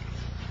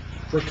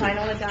 First reading.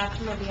 Final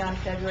adoption will be on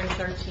February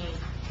 13th.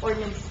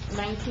 Ordinance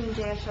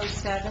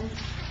 19-07,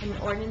 an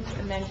ordinance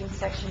amending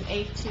Section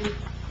 8-2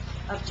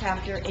 of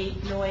Chapter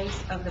 8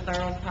 Noise of the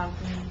Borough of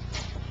Pompton,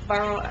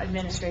 Borough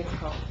Administrative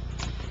Code.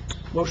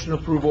 Motion to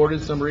approve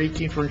ordinance number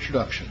 18 for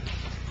introduction.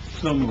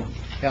 So moved.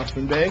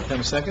 Councilman Begg, have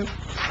a second?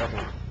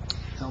 Second.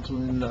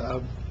 Councilman,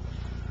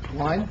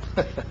 Line?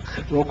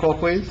 Roll call,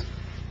 please.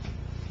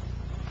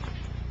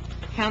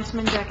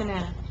 Councilman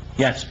Giaconetti.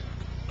 Yes.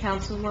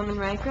 Councilwoman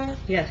Riker.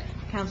 Yes.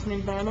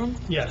 Councilman Brennan.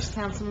 Yes.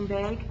 Councilman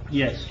Begg.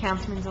 Yes.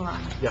 Councilman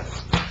Deline.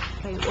 Yes.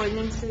 Okay,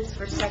 ordinances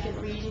for second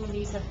reading,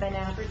 these have been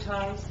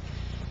advertised.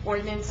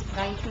 Ordinance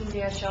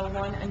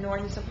 19-01, an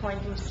ordinance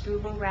appointing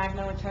Struble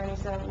Ragno,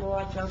 attorneys at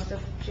law,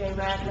 Joseph J.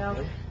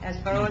 Ragno, as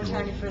borough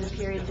attorney for the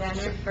period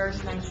January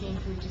 1st, 19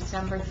 through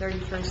December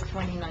 31st,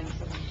 2019.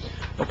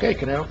 Okay,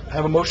 can I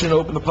have a motion to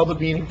open the public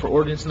meeting for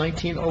ordinance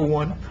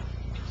 1901?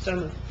 So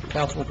moved.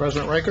 Councilman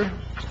President Riker?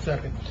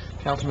 Second.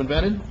 Councilman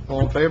Bennett, all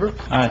in favor?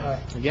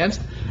 Aye.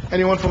 Against?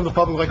 Anyone from the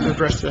public like to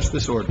address just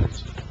this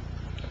ordinance?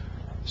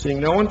 Seeing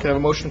no one, can I have a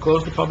motion to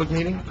close the public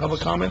meeting,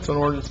 public comments on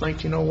ordinance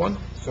 1901?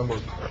 So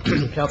moved.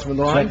 Councilman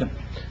Deline? Second.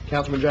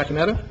 Councilman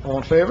Giaconetti, all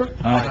in favor?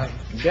 Aye.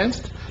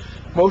 Against?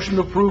 Motion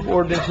to approve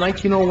ordinance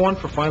 1901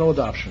 for final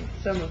adoption.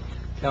 So moved.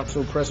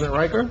 Council President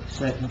Riker?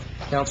 Second.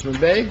 Councilman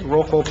Begg,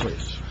 roll call,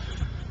 please.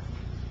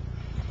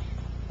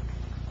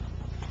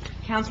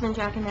 Councilman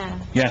Giaconetti.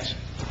 Yes.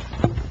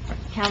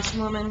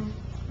 Councilwoman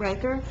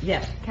Riker.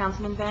 Yes.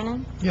 Councilman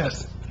Brennan.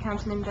 Yes.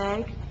 Councilman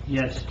Begg.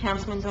 Yes.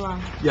 Councilman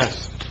Deline.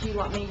 Yes. Do you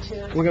want me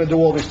to? We're going to do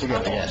all these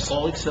together. Yes.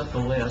 All except the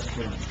last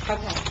one.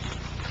 Okay.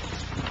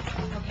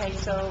 Okay,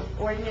 so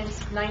ordinance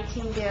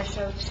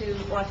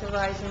 19-02,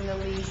 authorizing the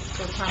lease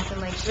for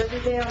Pompton Lakes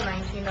Riverdale,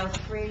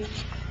 1903,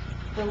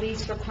 the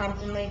lease for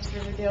Pompton Lakes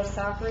Riverdale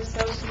Soccer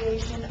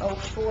Association,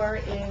 04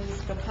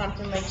 is the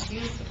Pompton Lakes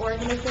Youth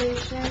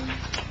Organization,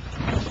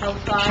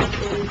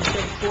 05 is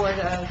the Board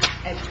of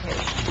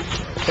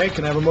Education. Okay,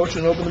 can I have a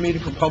motion to open the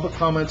meeting for public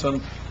comments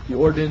on the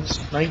ordinance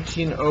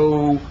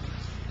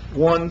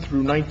 1901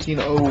 through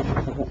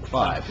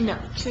 1905? No,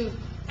 two.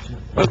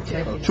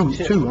 Two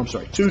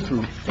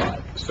through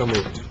 5. So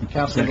moved.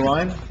 Councilman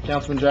Deline,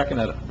 Councilman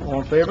Giaconetti,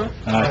 all in favor?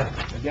 Aye.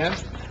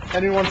 Against?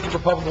 Anyone from the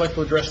public like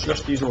to address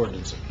just these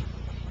ordinances?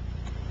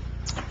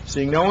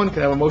 Seeing no one, can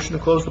I have a motion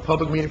to close the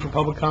public meeting for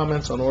public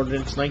comments on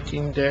ordinance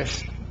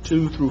 19-2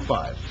 through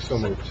 5? So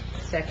moved.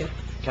 Second.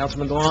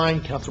 Councilman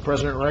Deline, Council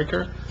President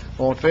Riker,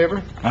 all in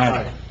favor?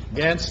 Aye.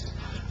 Against?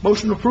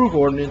 Motion to approve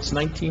ordinance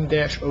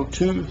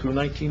 19-02 through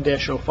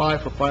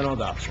 19-05 for final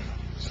adoption.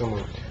 So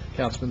moved.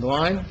 Councilman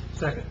Deline,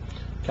 Second.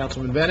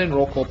 Councilman Bennett,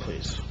 roll call,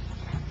 please.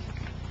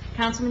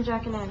 Councilman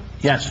Giaconetti.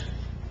 Yes.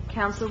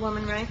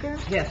 Councilwoman Riker.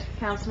 Yes.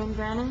 Councilman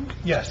Brennan.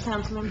 Yes.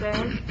 Councilman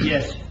Begg.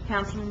 Yes.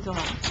 Councilman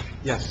Deline.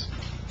 Yes.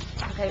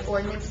 Okay,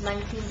 ordinance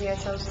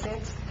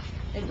 19-06,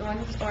 an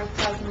ordinance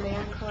authorizing mayor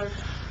and clerk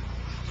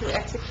to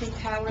execute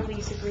tower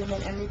lease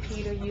agreement and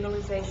repeater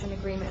utilization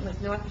agreement with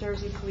North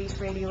Jersey Police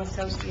Radio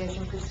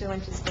Association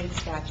pursuant to state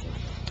statute.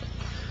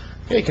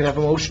 Okay, can I have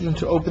a motion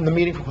to open the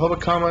meeting for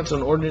public comments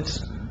on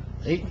ordinance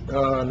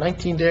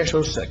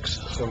 19-06?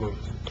 So moved.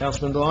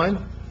 Councilman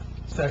Deline?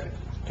 Second.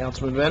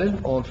 Councilman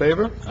Bennett, all in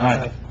favor?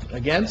 Aye.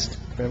 Against? Do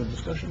we have a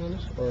discussion on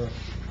this, or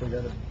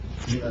forget it?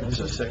 This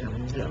is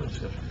second. Yeah,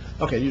 discussion.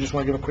 Okay, you just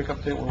want to give a quick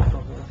update? What we're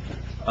talking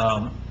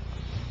about?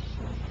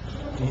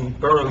 The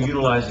borough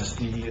utilizes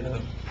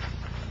the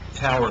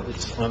tower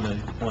that's on the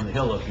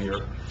hill up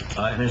here,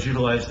 and has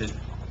utilized it,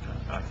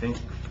 I think,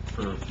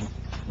 for,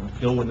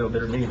 Bill would know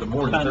better than me, but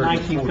more than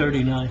 30 or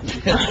 40.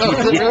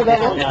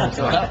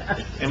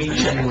 1939. And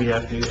each year we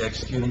have to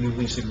execute a new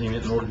lease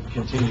agreement in order to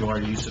continue our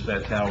use of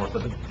that tower for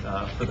the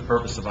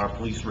purpose of our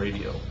police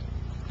radio.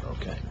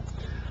 Okay.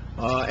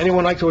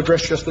 Anyone like to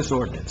address just this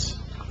ordinance?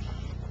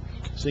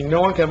 Seeing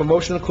no one, can I have a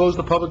motion to close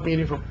the public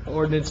meeting for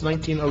ordinance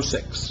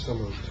 1906? So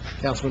moved.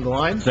 Councilman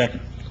Deline?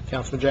 Second.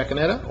 Councilman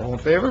Giaconetti, all in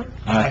favor?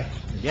 Aye.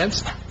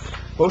 Against?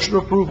 Motion to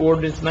approve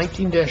ordinance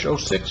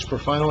 19-06 for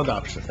final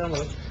adoption. So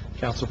moved.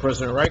 Council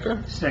President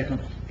Riker?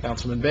 Second.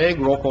 Councilman Begg,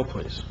 roll call,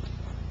 please.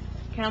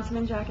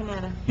 Councilman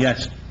Giaconetti.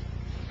 Yes.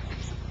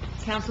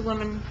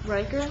 Councilwoman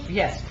Riker.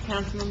 Yes.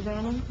 Councilman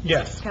Brennan.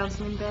 Yes.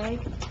 Councilman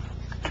Begg.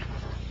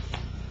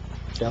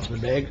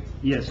 Councilman Begg?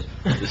 Yes.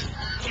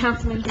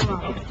 Councilman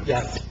Deline.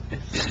 Yes.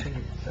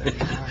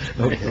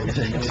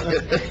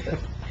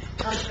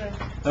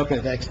 Okay,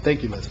 thanks.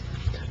 Thank you, Liz.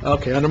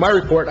 Okay, under my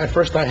report, I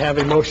have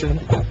a motion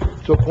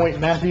to appoint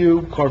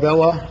Matthew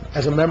Carvella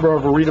as a member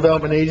of a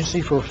redevelopment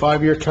agency for a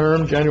 5-year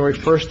term, January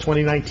 1st,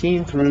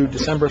 2019 through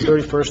December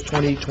 31st,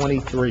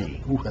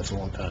 2023. Ooh, that's a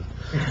long time.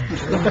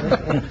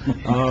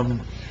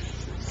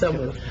 So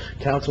moved.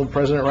 Council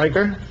President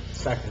Riker?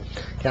 Second.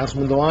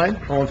 Councilman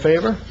Deline, all in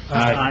favor?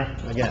 Aye.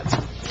 Against.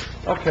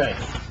 Okay,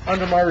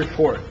 under my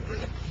report,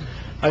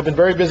 I've been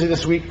very busy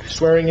this week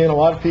swearing in a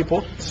lot of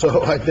people,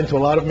 so I've been to a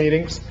lot of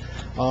meetings,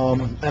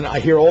 and I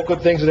hear all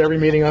good things at every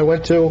meeting I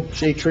went to.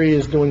 Shade Tree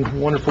is doing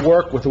wonderful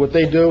work with what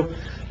they do,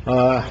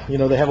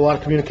 They have a lot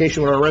of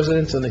communication with our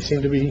residents, and they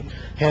seem to be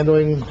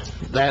handling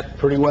that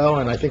pretty well,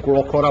 and I think we're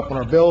all caught up on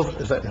our bills,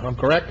 if I'm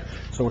correct?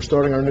 So we're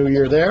starting our new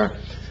year there.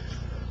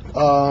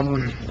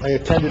 I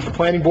attended the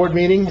planning board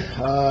meeting.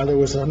 There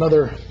was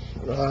another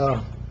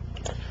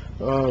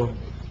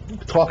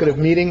talkative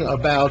meeting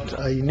about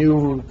a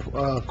new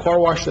car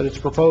wash that is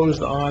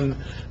proposed on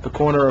the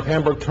corner of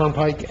Hamburg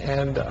Turnpike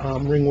and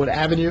Ringwood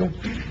Avenue.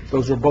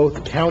 Those are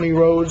both county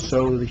roads,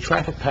 so the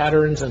traffic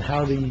patterns and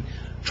how the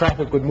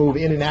traffic would move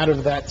in and out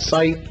of that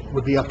site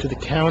would be up to the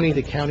county.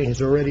 The county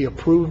has already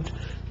approved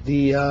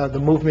the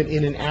movement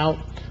in and out,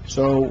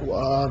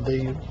 so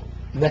the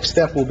next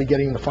step will be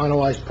getting the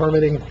finalized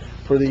permitting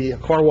for the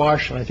car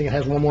wash, and I think it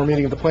has one more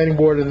meeting of the planning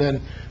board, and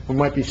then we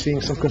might be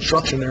seeing some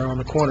construction there on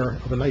the corner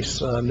of a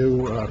nice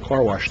new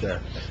car wash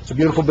there. It's a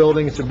beautiful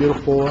building, it's a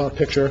beautiful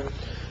picture.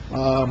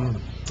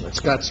 It's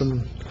got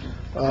some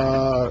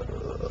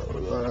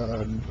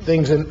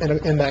things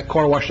in that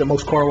car wash that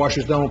most car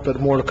washes don't, but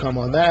more to come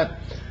on that.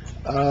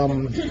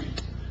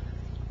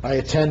 I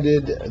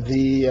attended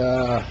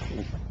the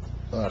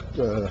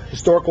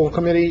historical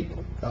committee.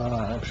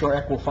 I'm sure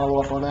Eck will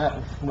follow up on that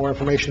with more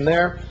information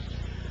there.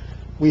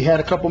 We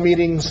had a couple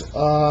meetings.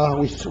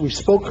 We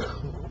spoke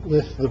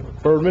with the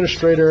borough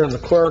administrator and the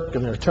clerk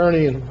and their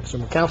attorney and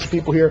some council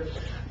people here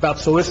about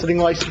soliciting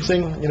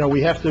licensing.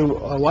 We have to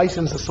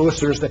license the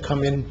solicitors that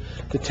come in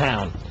to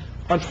town.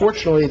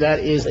 Unfortunately, that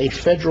is a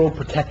federal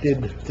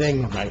protected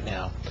thing right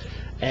now.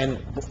 And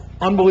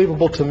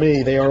unbelievable to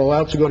me, they are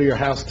allowed to go to your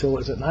house till,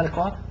 is it 9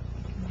 o'clock?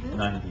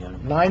 9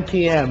 p.m. 9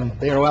 p.m.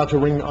 They are allowed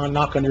to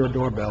knock on your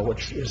doorbell,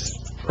 which is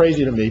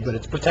crazy to me, but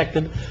it's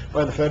protected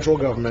by the federal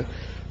government.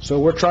 So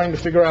we're trying to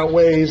figure out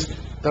ways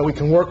that we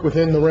can work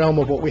within the realm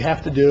of what we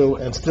have to do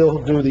and still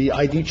do the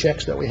ID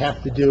checks that we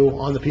have to do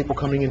on the people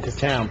coming into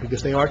town,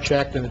 because they are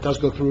checked, and it does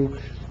go through,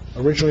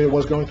 originally it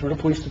was going through the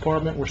police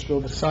department. We're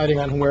still deciding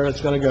on where it's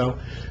going to go.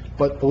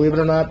 But believe it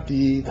or not,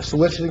 the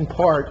soliciting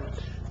part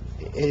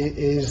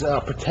is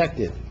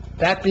protected.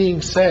 That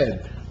being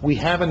said, we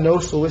have a no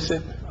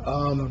solicit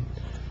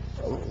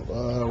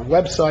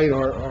website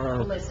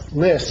or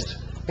list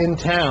in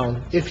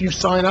town. If you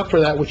sign up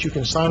for that, which you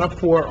can sign up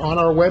for on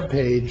our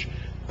webpage,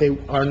 they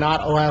are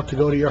not allowed to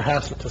go to your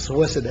house to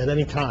solicit at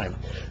any time.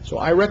 So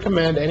I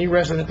recommend any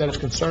resident that is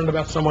concerned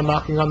about someone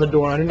knocking on the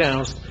door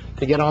unannounced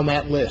to get on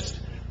that list.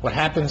 What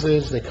happens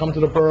is they come to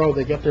the borough,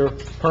 they get their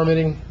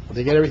permitting,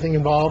 they get everything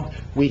involved,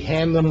 we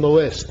hand them the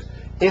list.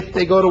 If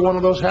they go to one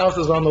of those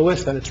houses on the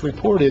list and it's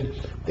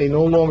reported, they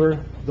no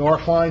longer, there are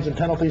fines and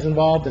penalties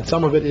involved, and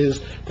some of it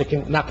is they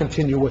can not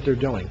continue what they're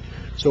doing.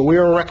 So we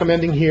are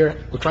recommending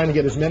here, we're trying to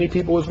get as many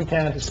people as we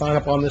can to sign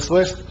up on this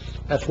list.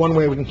 That's one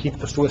way we can keep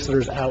the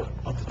solicitors out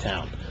of the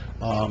town.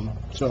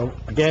 So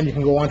again, you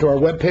can go onto our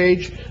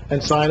webpage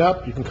and sign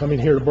up. You can come in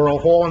here to Borough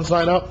Hall and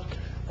sign up.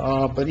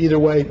 But either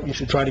way, you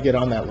should try to get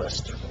on that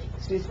list.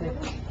 Excuse me,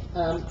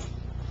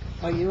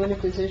 are you in a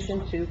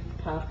position to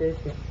pop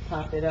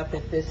it up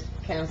at this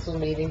council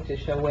meeting to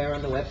show where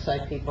on the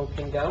website people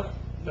can go?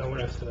 No, we're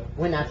not set up.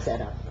 We're not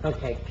set up.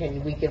 Okay,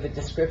 can we give a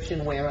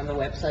description where on the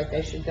website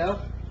they should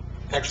go?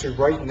 Actually,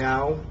 right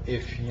now,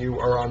 if you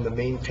are on the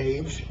main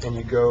page and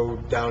you go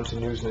down to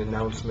news and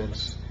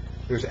announcements,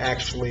 there's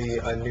actually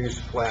a news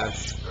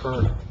flash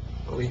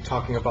currently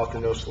talking about the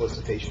no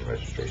solicitation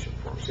registration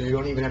form. So you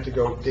don't even have to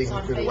go digging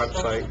through the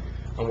website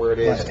on where it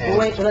is. Well,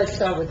 wait, let's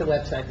start with the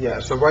website. Yeah,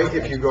 so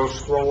if you go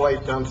scroll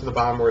right down to the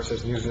bottom where it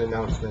says news and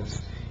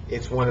announcements,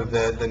 it's one of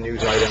the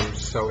news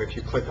items. So if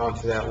you click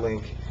onto that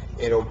link,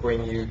 it'll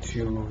bring you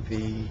to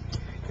the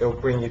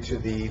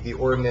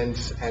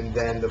ordinance and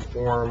then the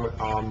form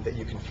that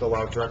you can fill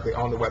out directly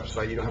on the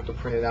website. You don't have to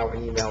print it out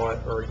and email it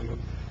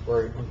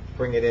or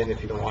bring it in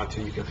if you don't want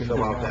to. You can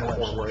fill out that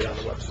form right on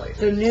the website.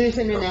 So news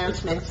and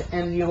announcements,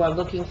 and you are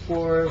looking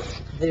for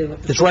the...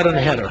 It's right on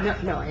the header.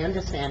 No, I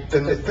understand.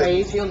 The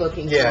phrase you're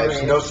looking for Yeah, it's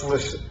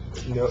is...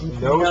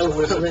 no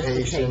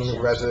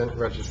solicitation resident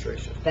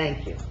registration.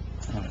 Thank you.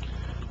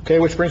 Okay,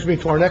 which brings me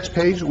to our next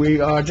page. We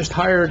just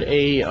hired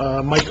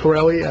a Mike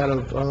Corelli out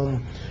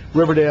of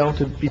Riverdale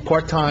to be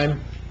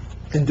part-time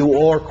and do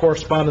all our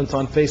correspondence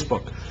on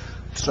Facebook.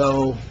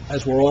 So,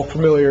 as we're all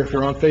familiar, if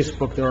you're on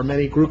Facebook, there are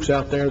many groups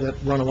out there that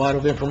run a lot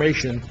of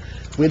information.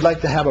 We'd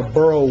like to have a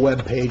borough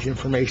webpage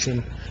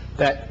information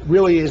that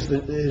really is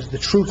the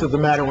truth of the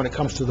matter when it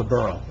comes to the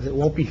borough. It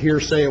won't be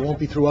hearsay, it won't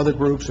be through other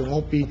groups, it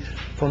won't be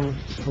from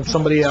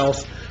somebody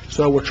else.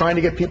 So we're trying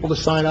to get people to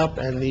sign up,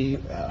 and the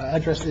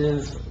address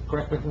is,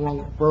 correct me if I'm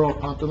wrong, Borough of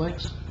Pompton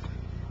Lakes?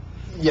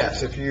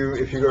 Yes, if you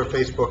go to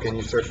Facebook and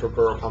you search for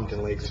Borough of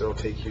Pompton Lakes, it'll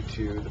take you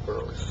to the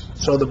boroughs.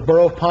 So the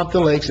Borough of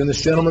Pompton Lakes, and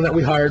this gentleman that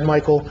we hired,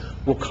 Michael,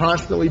 will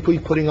constantly be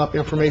putting up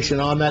information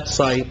on that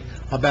site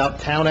about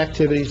town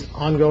activities,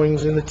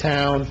 ongoings in the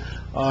town,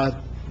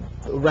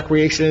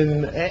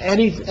 recreation,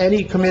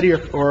 any committee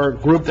or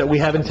group that we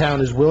have in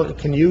town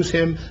can use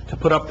him to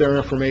put up their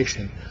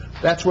information.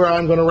 That's where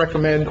I'm going to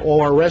recommend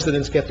all our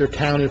residents get their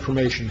town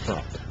information from.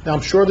 Now,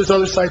 I'm sure there's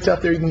other sites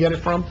out there you can get it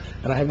from,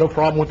 and I have no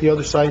problem with the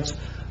other sites.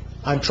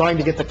 I'm trying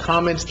to get the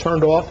comments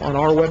turned off on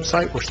our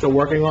website. We're still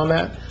working on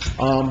that.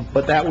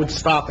 But that would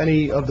stop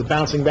any of the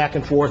bouncing back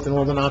and forth and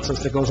all the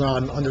nonsense that goes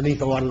on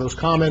underneath a lot of those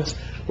comments.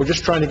 We're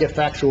just trying to get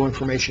factual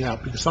information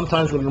out, because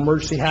sometimes when an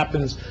emergency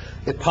happens,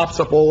 it pops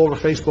up all over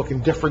Facebook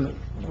in different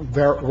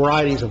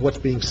varieties of what's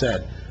being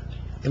said.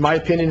 In my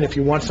opinion, if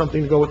you want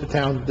something to go with the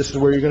town, this is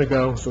where you're going to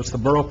go. So it's the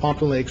Borough of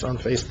Pompton Lakes on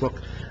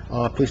Facebook.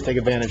 Please take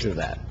advantage of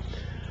that.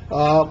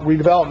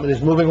 Redevelopment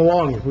is moving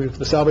along.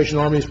 The Salvation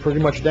Army is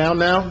pretty much down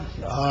now.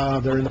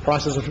 They're in the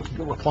process of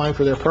applying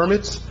for their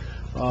permits.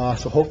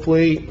 So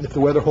hopefully, if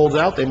the weather holds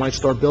out, they might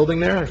start building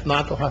there. If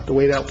not, they'll have to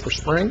wait out for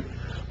spring.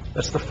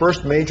 That's the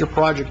first major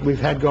project we've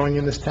had going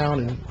in this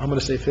town in, I'm going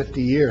to say,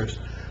 50 years.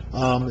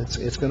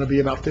 It's going to be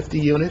about 50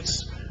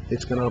 units.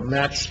 It's going to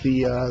match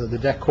the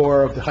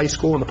decor of the high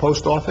school and the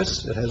post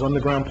office. It has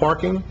underground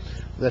parking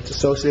that's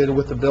associated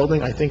with the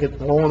building. I think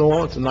all in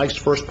all, it's a nice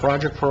first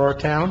project for our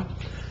town.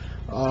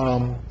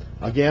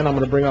 Again, I'm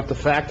going to bring up the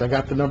fact, I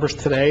got the numbers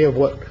today of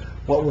what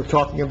we're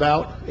talking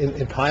about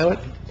in pilot.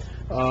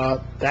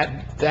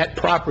 That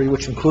property,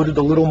 which included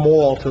the little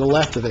mall to the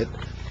left of it,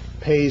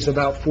 pays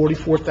about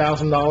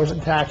 $44,000 in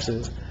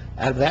taxes.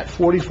 Out of that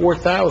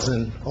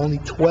 $44,000, only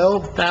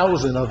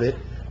 $12,000 of it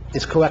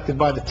is collected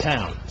by the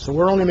town. So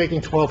we're only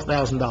making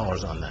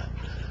 $12,000 on that.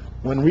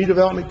 When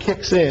redevelopment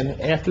kicks in,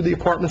 after the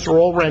apartments are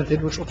all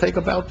rented, which will take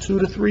about 2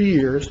 to 3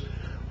 years,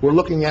 we're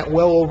looking at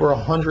well over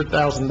 $100,000,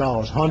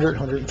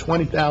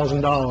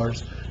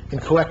 $120,000 in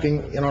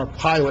collecting in our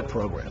pilot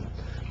program,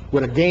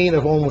 with a gain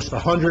of almost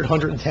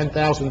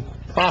 $110,000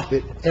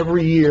 profit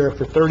every year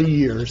for 30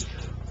 years,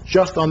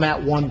 just on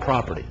that one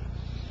property.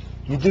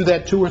 You do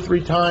that 2 or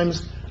 3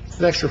 times, it's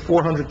an extra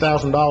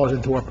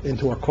 $400,000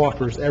 into our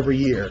coffers every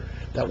year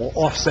that will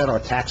offset our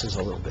taxes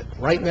a little bit.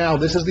 Right now,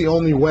 this is the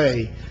only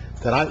way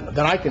that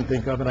I can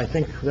think of, and I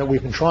think that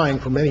we've been trying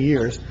for many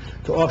years,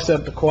 to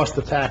offset the cost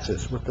of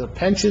taxes. With the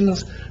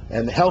pensions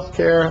and the health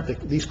care,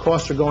 these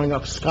costs are going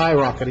up,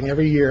 skyrocketing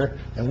every year,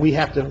 and we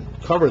have to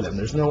cover them.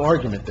 There's no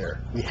argument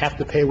there. We have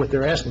to pay what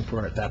they're asking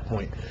for at that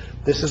point.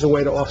 This is a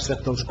way to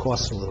offset those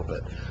costs a little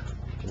bit.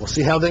 We'll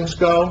see how things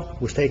go.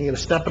 We're taking it a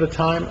step at a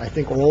time. I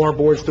think all our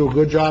boards do a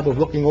good job of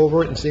looking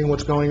over it and seeing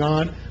what's going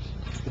on.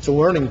 It's a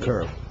learning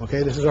curve,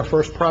 okay? This is our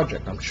first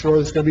project. I'm sure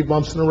there's going to be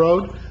bumps in the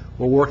road.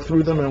 We'll work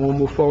through them, and we'll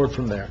move forward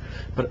from there.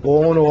 But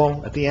all in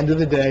all, at the end of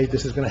the day,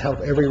 this is going to help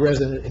every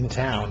resident in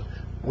town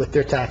with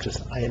their taxes.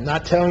 I am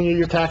not telling you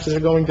your taxes are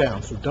going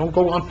down, so don't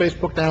go on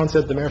Facebook now and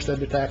say the mayor said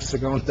your taxes are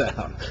going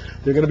down.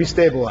 They're going to be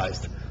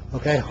stabilized,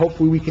 okay?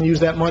 Hopefully, we can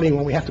use that money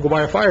when we have to go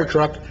buy a fire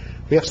truck.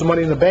 We have some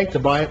money in the bank to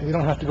buy it. We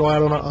don't have to go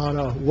out on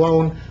a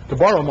loan to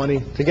borrow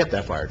money to get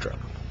that fire truck.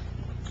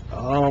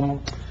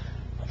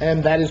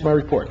 And that is my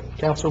report.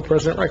 Council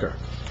President Riker.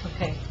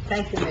 Okay,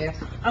 thank you, Mayor.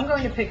 I'm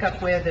going to pick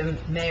up where the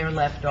mayor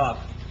left off,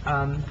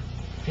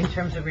 in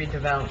terms of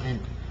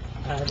redevelopment.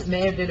 The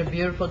mayor did a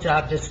beautiful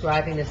job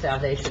describing the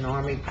Salvation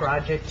Army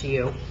project to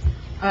you.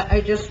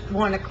 I just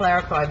want to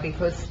clarify,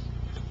 because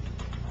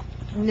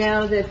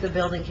now that the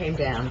building came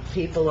down,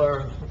 people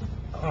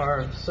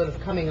are sort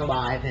of coming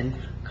alive and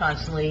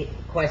constantly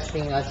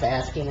questioning us,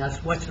 asking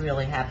us what's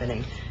really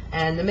happening.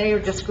 And the mayor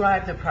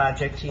described the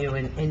project to you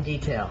in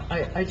detail.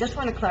 I just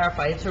want to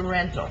clarify, it's a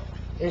rental.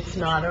 It's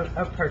not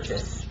a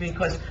purchase,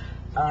 because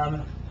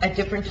at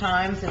different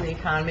times in the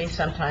economy,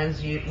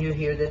 sometimes you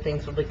hear that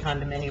things will be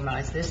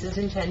condominiumized. This is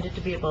intended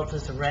to be built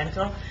as a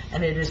rental,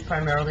 and it is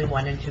primarily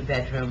 1 and 2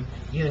 bedroom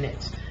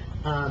units.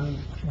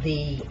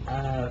 The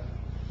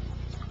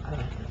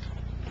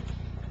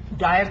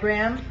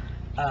diagram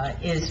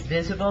is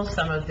visible.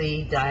 Some of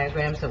the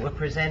diagrams that were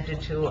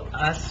presented to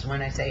us,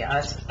 when I say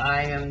us,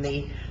 I am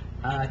the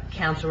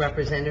council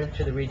representative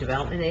to the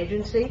redevelopment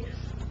agency,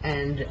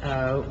 and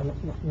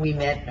we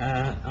met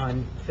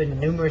for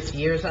numerous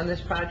years on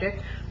this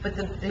project. But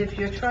if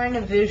you're trying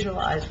to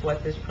visualize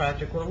what this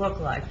project will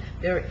look like,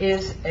 there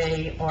is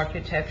a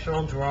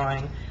architectural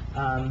drawing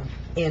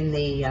in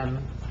the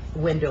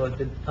window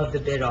of the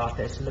bid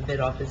office, and the bid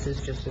office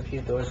is just a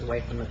few doors away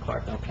from the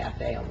Cardinal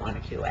Cafe on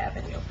Montague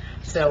Avenue.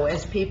 So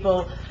as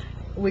people,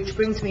 which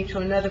brings me to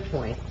another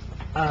point.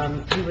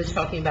 He was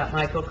talking about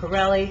Michael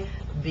Corelli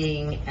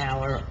being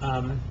our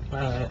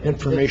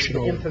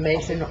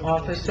information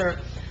officer.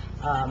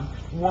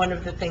 One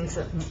of the things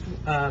that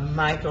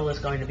Michael is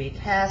going to be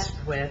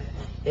tasked with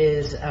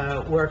is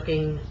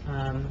working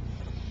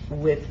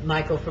with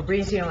Michael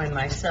Fabrizio and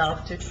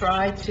myself to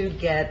try to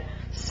get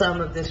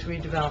some of this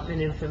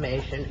redevelopment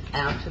information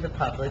out to the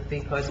public,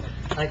 because,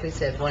 like we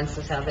said, once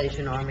the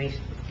Salvation Army,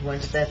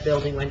 once that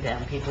building went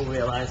down, people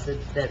realized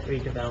that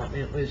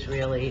redevelopment was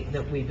really,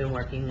 that we've been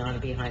working on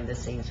behind the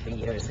scenes for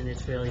years, and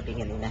it's really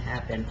beginning to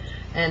happen.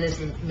 And as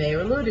the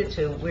mayor alluded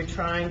to, we're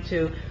trying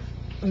to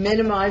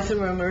minimize the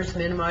rumors,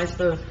 minimize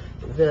the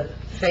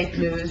fake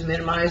news,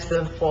 minimize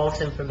the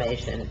false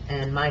information,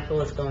 and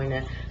Michael is going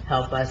to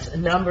help us. A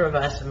number of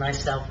us,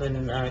 myself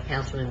and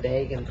Councilman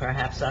Begg and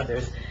perhaps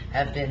others,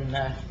 have been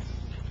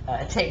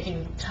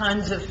taking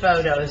tons of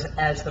photos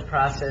as the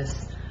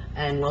process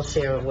and we'll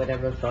share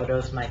whatever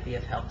photos might be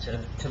of help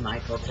to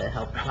Michael to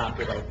help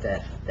populate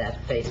that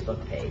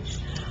Facebook page.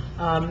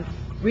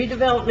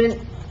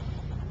 Redevelopment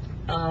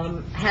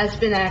has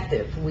been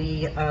active.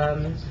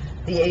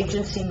 The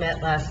agency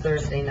met last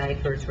Thursday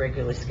night for its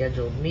regularly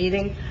scheduled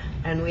meeting,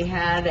 and we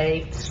had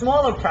a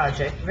smaller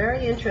project,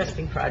 very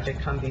interesting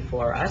project, come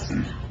before us.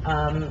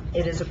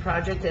 It is a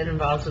project that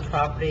involves a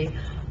property.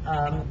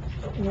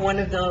 One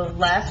of the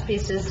last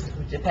pieces,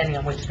 depending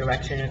on which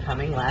direction you're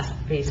coming, last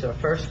piece or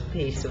first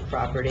piece of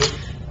property,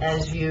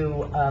 as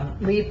you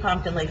leave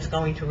Pompton Lakes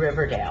going to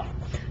Riverdale.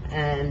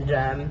 And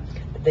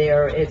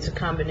it's a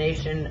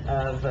combination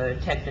of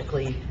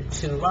technically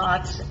 2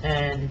 lots,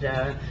 and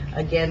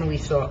again, we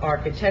saw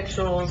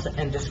architecturals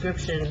and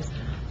descriptions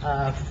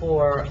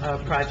for a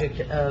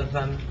project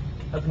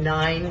of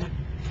 9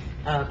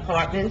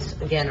 apartments,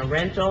 again, a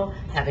rental,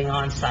 having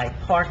on-site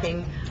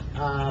parking,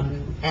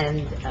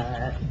 and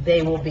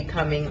they will be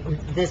coming.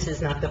 This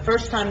is not the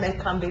first time they've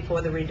come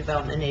before the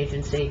redevelopment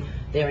agency.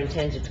 They're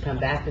intended to come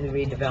back to the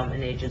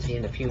redevelopment agency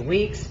in a few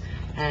weeks,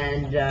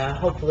 and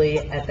hopefully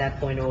at that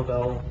point it will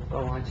go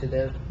on to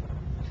the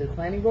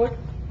planning board,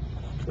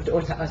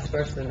 or to us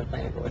first, then the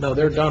planning board. No,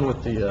 they're done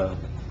with the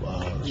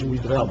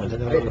redevelopment. They're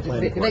going to go to the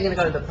planning They're board. going to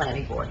go to the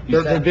planning board.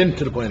 They've been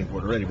to the planning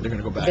board already, but they're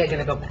going to go back. They're going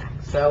to go back.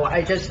 So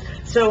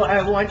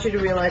I want you to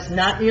realize,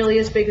 not nearly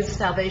as big as the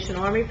Salvation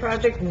Army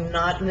project,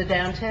 not in the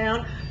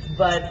downtown,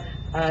 but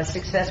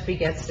success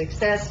begets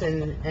success,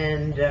 and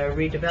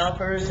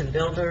redevelopers and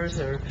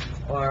builders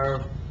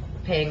are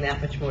paying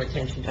that much more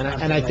attention to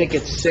Pompton And I think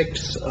Lakes. it's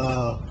 6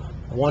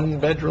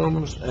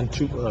 one-bedrooms and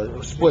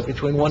 2, split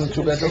between 1 and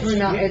 2 bedrooms.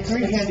 No, it's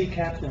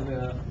handicapped and,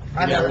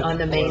 on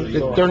the main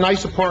floor. They're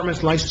nice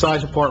apartments, nice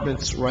size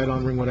apartments, right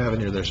on Ringwood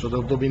Avenue there, so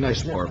they'll be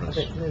nice apartments.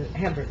 The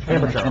Hamburg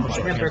Hamburg Turnpike.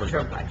 Turnpike. Hamburg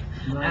Turnpike.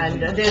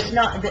 And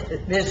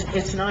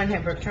it's 9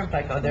 Hamburg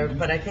Turnpike,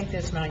 but I think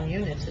there's 9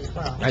 units as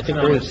well. I think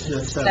there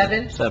is.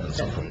 7? 7,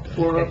 something like that.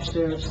 4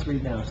 upstairs, 3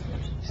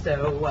 downstairs.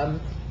 So,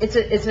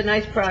 it's a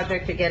nice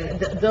project. Again,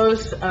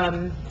 those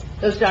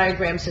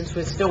diagrams, since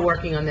we're still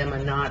working on them,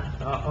 are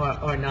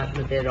not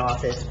in the bid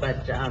office,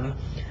 but,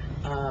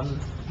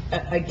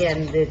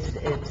 again,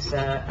 it's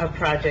a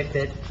project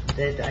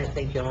that I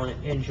think you'll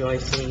enjoy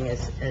seeing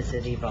as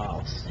it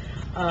evolves.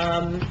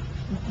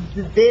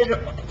 The bid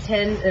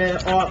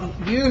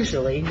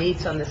usually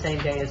meets on the same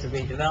day as the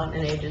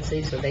redevelopment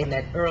agency, so they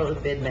met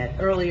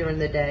earlier in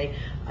the day.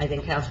 I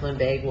think Councilman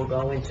Begg will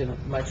go into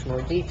much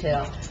more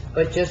detail,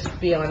 but just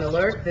be on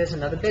alert, there's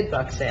another bid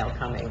buck sale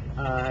coming.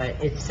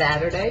 It's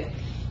Saturday,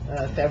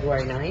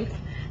 February 9th,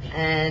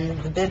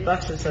 and the bid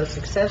bucks are so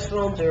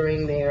successful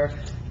during their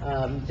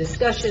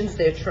discussions,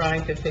 they're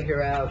trying to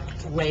figure out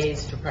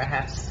ways to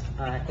perhaps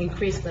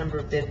increase the number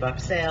of bid buck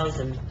sales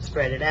and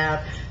spread it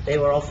out. They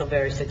were also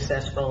very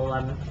successful,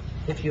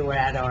 if you were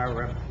at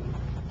our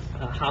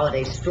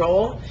holiday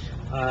stroll,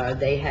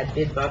 they had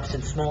bid bucks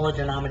in smaller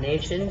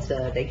denominations.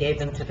 They gave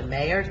them to the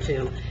mayor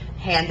to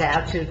hand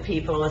out to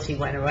people as he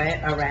went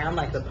around,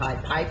 like the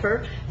Pied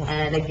Piper.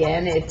 And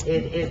again,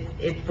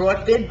 it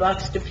brought bid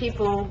bucks to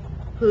people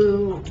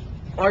who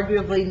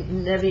arguably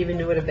never even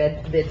knew what a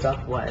bid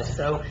buck was.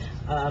 So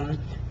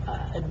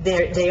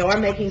they are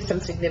making some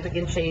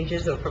significant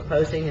changes, or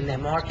proposing in their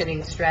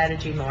marketing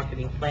strategy,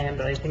 marketing plan,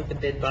 but I think the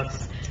bid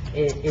bucks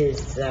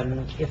is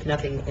if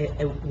nothing,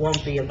 it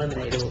won't be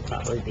eliminated, it will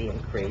probably be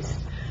increased.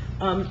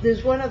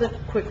 There's one other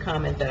quick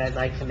comment that I'd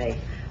like to make.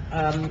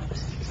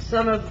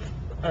 Some of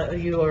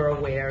you are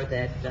aware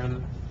that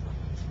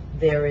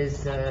there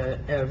is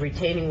a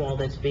retaining wall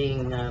that's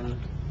being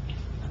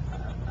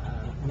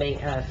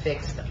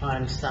fixed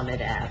on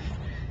Summit Ave.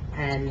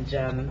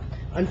 And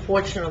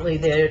unfortunately,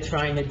 they're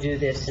trying to do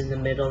this in the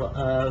middle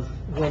of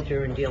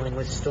winter and dealing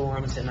with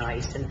storms and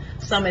ice. And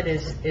Summit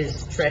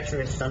is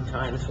treacherous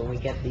sometimes when we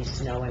get these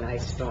snow and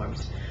ice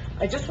storms.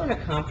 I just want to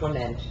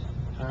compliment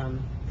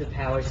the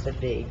powers that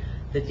be,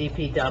 the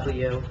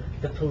DPW,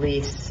 the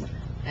police,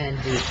 and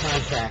the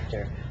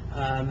contractor.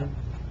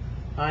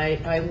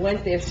 I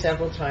went there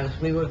several times.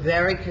 We were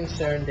very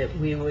concerned that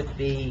we would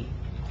be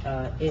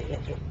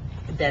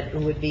that it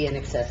would be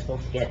inaccessible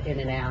to get in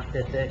and out,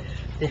 that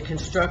the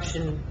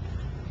construction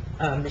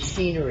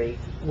machinery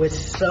was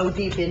so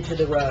deep into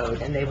the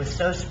road, and they were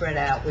so spread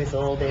out with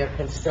all their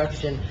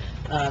construction,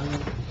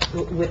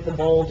 with the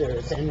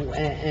boulders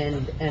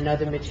and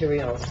other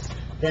materials,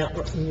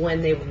 that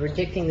when they were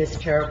predicting this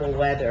terrible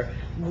weather,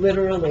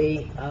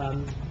 literally,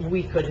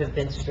 we could have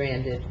been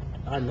stranded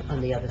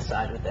on the other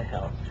side of the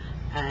hill.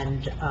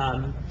 And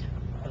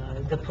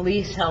the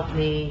police helped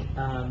me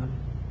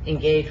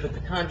engage with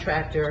the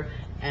contractor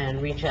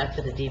and reach out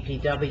to the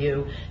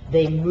DPW.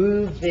 They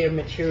moved their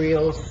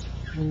materials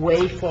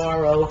way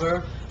far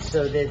over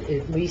so that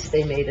at least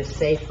they made a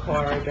safe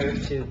corridor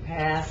to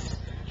pass.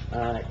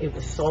 It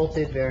was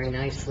salted very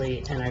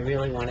nicely, and I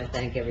really want to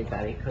thank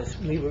everybody, because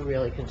we were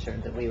really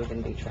concerned that we were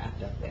going to be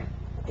trapped up there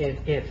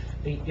if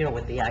you know,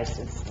 with the ice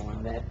and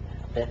storm that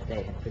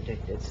they had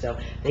predicted. So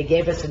they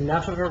gave us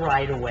enough of a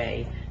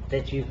right-of-way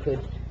that you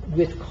could,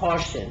 with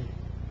caution,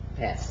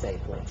 pass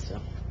safely.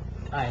 So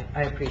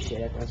I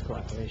appreciate everyone's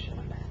cooperation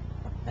on that.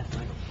 That's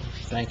my...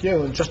 Thank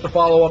you. And just to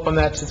follow up on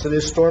that, since it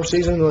is storm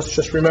season, let's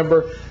just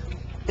remember,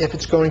 if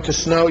it's going to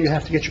snow, you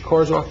have to get your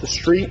cars off the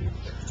street.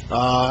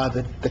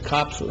 The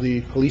cops,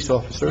 the police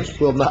officers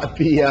will not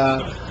be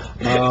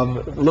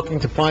looking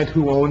to find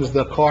who owns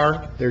the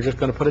car. They're just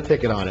going to put a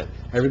ticket on it.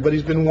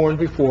 Everybody's been warned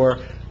before.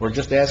 We're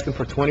just asking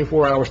for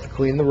 24 hours to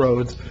clean the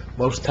roads.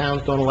 Most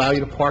towns don't allow you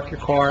to park your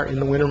car in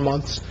the winter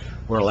months.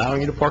 We're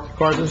allowing you to park your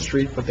cars in the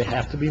street, but they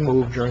have to be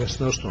moved during a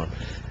snowstorm.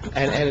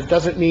 And it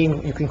doesn't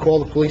mean you can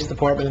call the police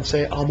department and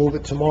say, I'll move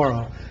it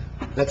tomorrow.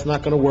 That's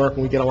not going to work,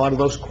 and we get a lot of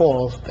those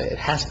calls. It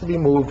has to be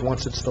moved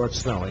once it starts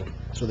snowing,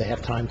 so they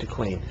have time to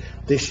clean.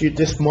 This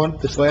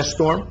last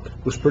storm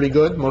was pretty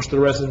good. Most of the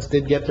residents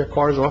did get their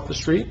cars off the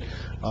street.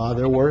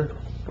 There were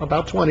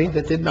about 20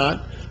 that did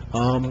not,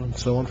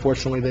 so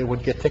unfortunately, they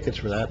would get tickets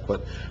for that,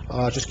 but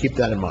just keep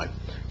that in mind.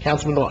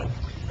 Councilman Deline.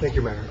 Thank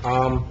you,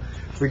 Mayor.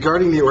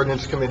 Regarding the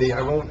ordinance committee,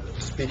 I won't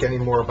speak any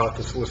more about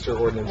the solicitor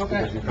ordinance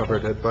because you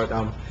covered it, but,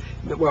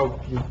 well,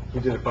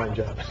 you did a fine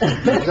job.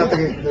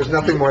 There's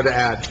nothing more to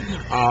add.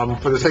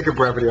 For the sake of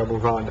brevity, I'll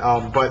move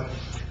on. But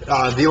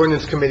the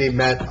ordinance committee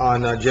met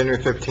on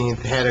January 15th,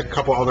 had a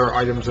couple other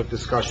items of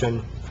discussion.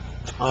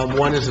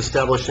 One is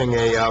establishing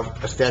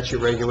a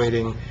statute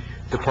regulating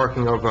the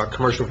parking of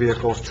commercial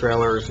vehicles,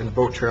 trailers, and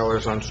boat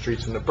trailers on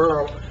streets in the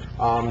borough.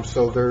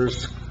 So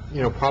there's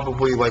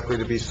probably likely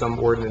to be some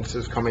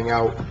ordinances coming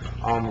out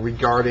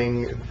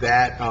regarding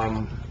that,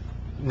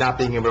 not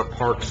being able to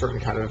park certain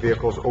kind of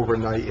vehicles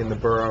overnight in the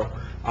borough,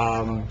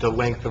 the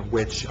length of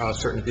which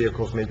certain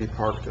vehicles may be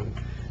parked,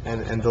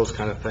 and those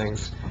kind of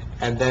things.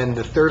 And then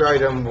the third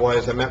item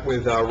was I met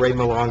with Ray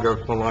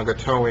Malonga of Malonga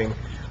Towing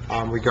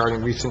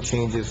regarding recent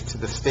changes to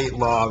the state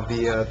law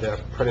via the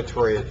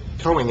Predatory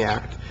Towing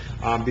Act.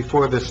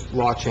 Before this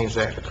law change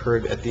that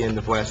occurred at the end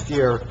of last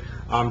year,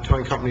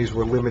 towing companies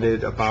were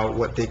limited about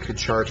what they could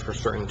charge for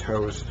certain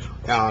tows,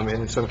 and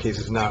in some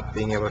cases not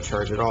being able to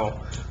charge at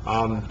all.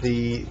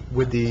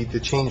 With the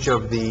change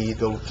of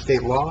the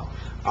state law,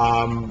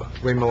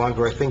 Ray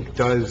Malonga, I think,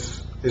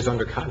 is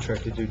under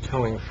contract to do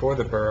towing for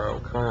the borough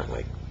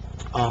currently,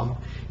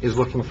 is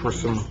looking for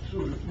some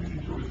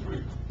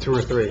two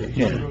or three.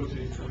 Yeah.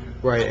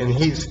 Right, and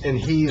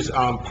he's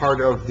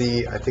part of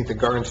I think the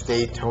Garden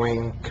State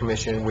Towing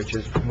Commission, which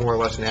is more or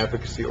less an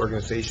advocacy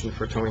organization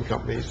for towing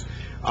companies,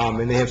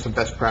 and they have some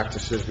best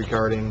practices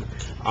regarding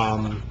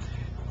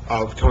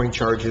of towing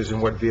charges and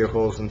what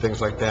vehicles and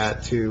things like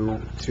that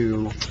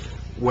to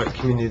what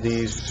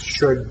communities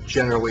should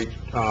generally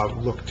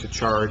look to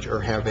charge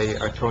or have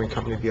a towing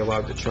company be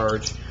allowed to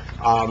charge.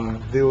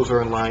 Those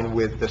are in line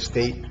with the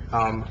state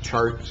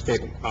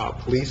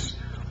police,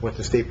 what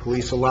the state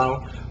police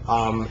allow.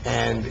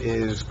 And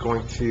is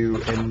going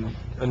to, and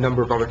a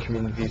number of other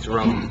communities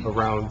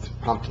around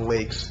Pompton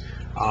Lakes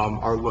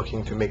are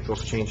looking to make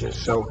those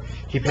changes. So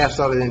he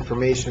passed out that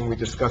information. We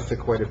discussed it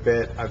quite a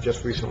bit. I've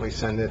just recently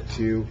sent it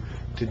to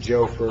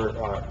Joe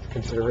for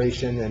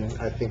consideration, and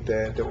I think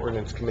the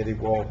ordinance committee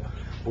will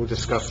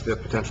discuss the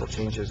potential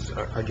changes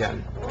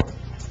again.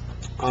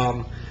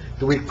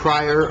 The week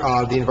prior,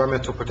 the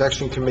Environmental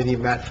Protection Committee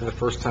met for the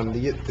first time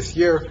this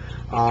year.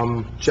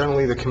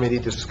 Generally, the committee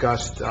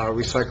discussed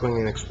recycling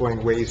and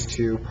exploring ways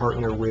to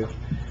partner with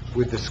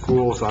the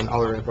schools on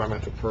other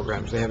environmental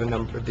programs.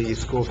 The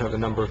schools have a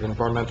number of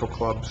environmental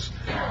clubs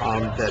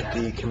that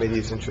the committee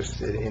is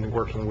interested in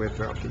working with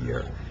throughout the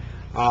year.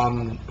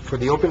 For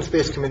the Open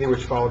Space Committee,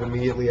 which followed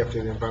immediately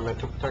after the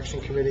Environmental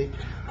Protection Committee,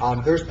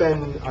 there's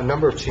been a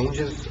number of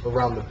changes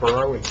around the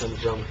borough in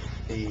terms of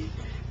the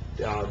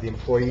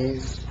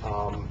employees,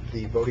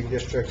 the voting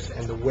districts,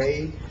 and the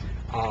way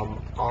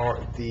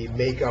the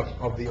makeup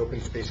of the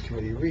Open Space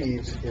Committee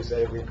reads is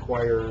that it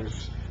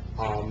requires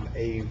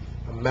a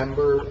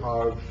member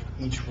of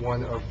each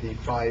one of the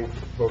 5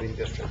 voting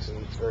districts,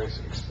 and it's very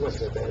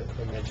explicit that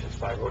it mentions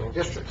 5 voting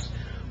districts.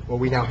 Well,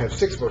 we now have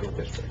 6 voting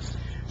districts,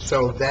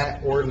 so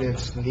that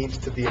ordinance needs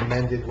to be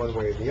amended one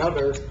way or the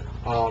other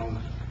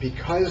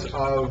because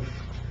of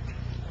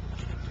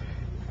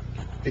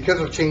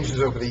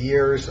changes over the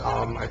years.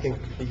 I think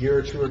a year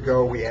or two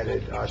ago, we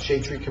added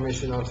Shade Tree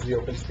Commission onto the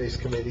Open Space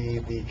Committee.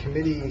 The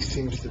committee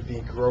seems to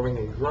be growing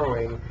and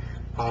growing,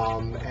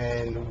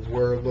 and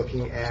we're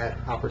looking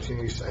at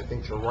opportunities, I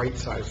think, to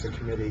right-size the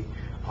committee.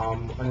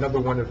 Another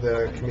one of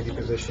the committee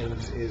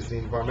positions is the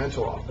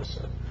environmental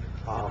officer,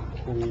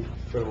 who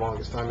for the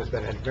longest time has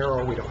been Ed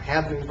Merrill. We don't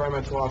have an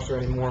environmental officer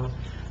anymore,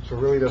 so it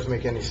really doesn't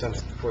make any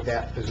sense for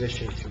that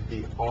position to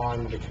be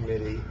on the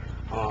committee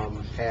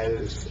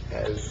as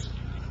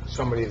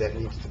somebody that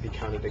needs to be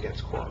counted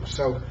against quorum.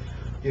 So,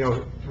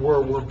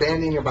 we're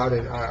banding about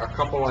it, a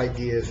couple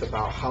ideas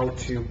about how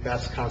to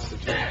best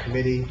constitute the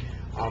committee.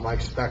 I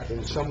expect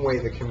in some way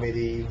the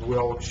committee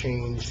will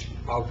change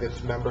of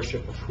its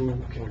membership of who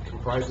can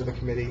comprise of the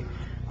committee.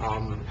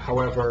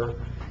 However,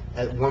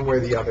 at one way or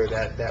the other,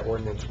 that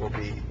ordinance will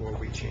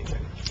be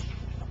changing.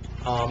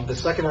 The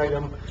second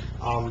item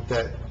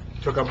that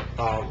took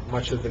up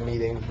much of the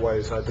meeting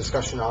was a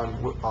discussion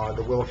on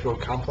the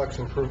Willowfield complex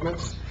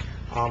improvements.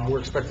 We're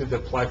expected to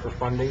apply for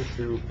funding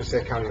through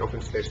Passaic County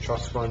Open Space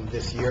Trust Fund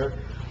this year.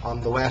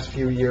 The last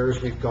few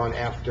years, we've gone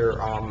after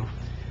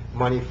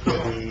money for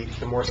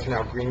the Morris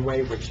Canal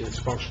Greenway, which is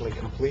functionally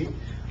complete.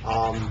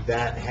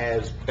 That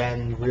has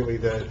been really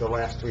the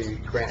last 3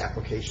 grant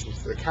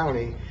applications to the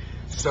county.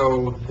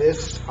 So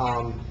this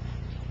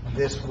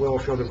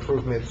Willowfield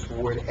improvements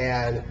would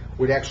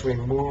actually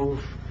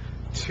move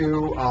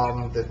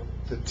the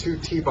 2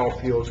 T-ball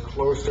fields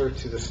closer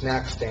to the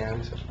snack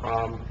stand,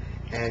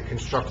 and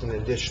construct an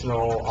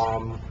additional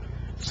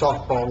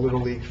softball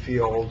Little League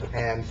field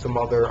and some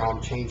other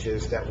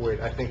changes that would,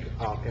 I think,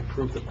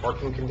 improve the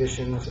parking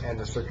conditions and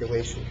the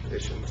circulation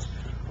conditions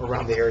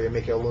around the area,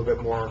 make it a little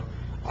bit more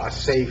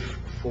safe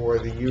for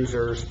the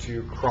users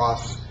to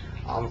cross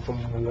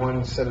from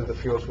one set of the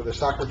fields where the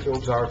soccer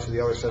fields are to the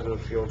other set of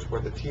the fields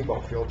where the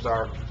T-ball fields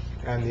are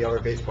and the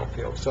other baseball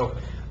fields. So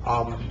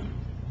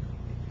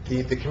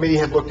the committee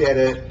had looked at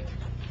it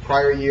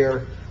prior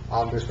year.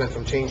 There's been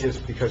some changes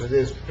because it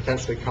is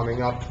potentially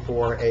coming up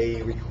for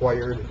a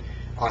required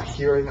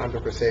hearing under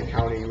Passaic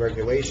County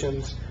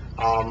regulations.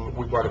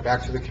 We brought it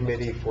back to the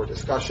committee for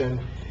discussion.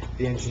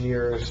 The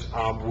engineers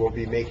will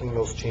be making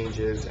those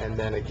changes, and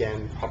then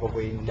again,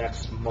 probably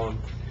next month,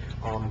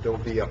 there'll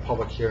be a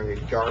public hearing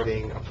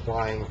regarding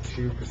applying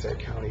to Passaic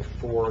County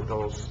for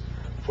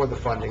the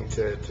funding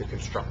to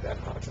construct that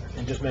project.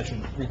 And just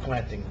mention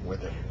replanting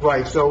with it.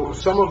 Right. So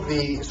some of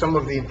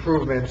the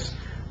improvements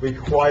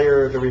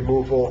require the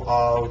removal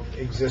of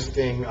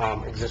existing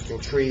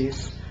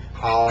trees,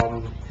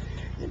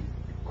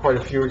 quite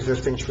a few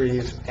existing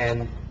trees,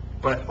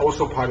 but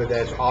also part of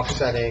that is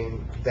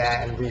offsetting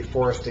that and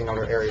reforesting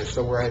other areas.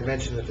 So where I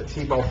mentioned that the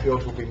T-ball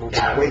fields will be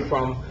moving away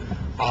from,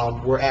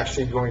 we're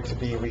actually going to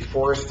be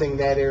reforesting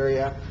that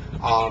area.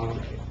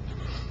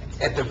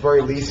 At the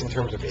very least, in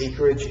terms of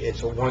acreage,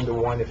 it's a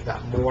 1-to-1, if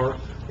not more.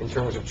 In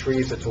terms of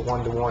trees, it's a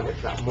 1-to-1,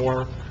 if not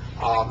more.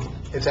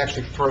 It's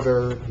actually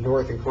further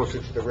north and closer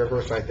to the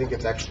river, so I think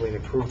it's actually an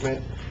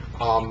improvement.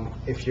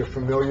 If you're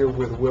familiar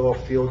with Willow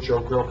Field Joe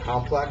Grill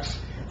Complex,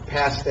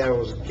 past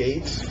those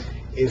gates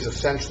is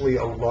essentially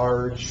a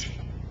large,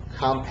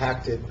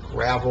 compacted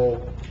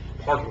gravel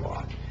parking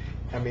lot.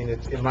 I mean,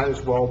 it might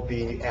as well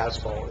be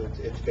asphalt.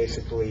 It's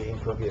basically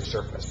impervious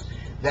surface.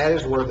 That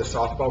is where the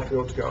softball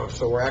fields go.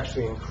 So we're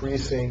actually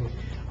increasing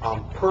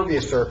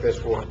pervious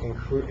surface, will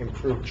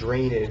improve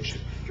drainage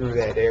through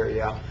that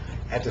area,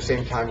 at the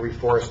same time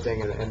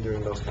reforesting and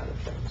doing those kind of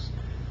things.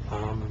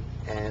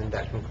 And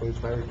that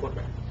concludes my report,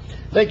 Mayor.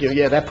 Thank you.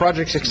 Yeah, that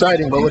project's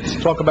exciting, but let's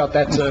talk about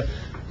that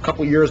a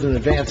couple years in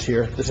advance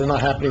here. This is not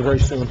happening very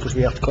soon because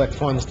we have to collect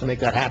funds to make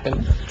that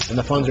happen, and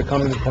the funds are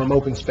coming from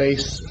open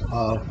space,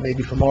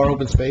 maybe from our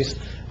open space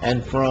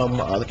and from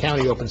the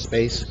county open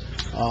space.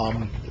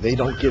 They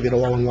don't give it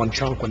all in one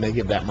chunk when they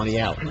give that money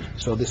out.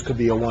 So this could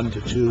be a 1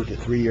 to 2 to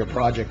 3 year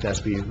project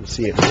as we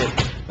see it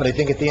fit. But I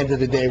think at the end of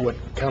the day,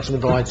 what Councilman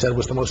Devine said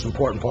was the most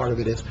important part of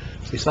it is,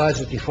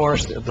 besides the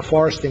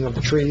foresting of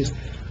the trees,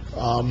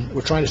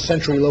 we're trying to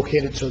centrally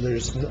locate it so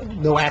there's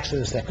no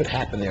accidents that could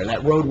happen there.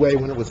 That roadway,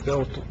 when it was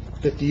built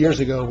 50 years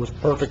ago, was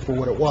perfect for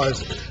what it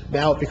was.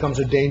 Now it becomes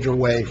a danger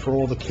way for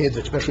all the kids,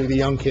 especially the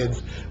young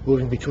kids,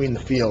 moving between the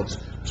fields.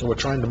 So we're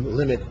trying to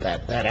limit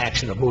that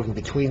action of moving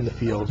between the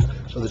fields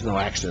so there's no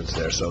accidents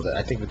there. So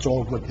I think it's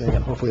all a good thing,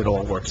 and hopefully it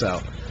all works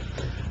out.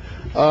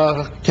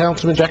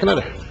 Councilman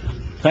Giaconetti.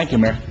 Thank you,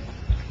 Mayor.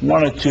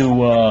 Wanted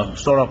to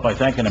start off by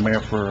thanking the mayor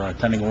for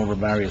attending all the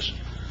various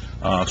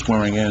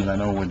swearing in. I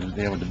know when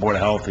there with the Board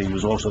of Health, he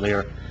was also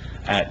there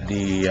at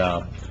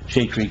the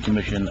Shade Tree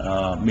Commission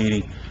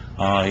meeting.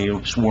 He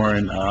was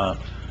sworn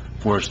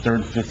for his 3rd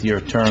and 5th year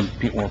term,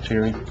 Pete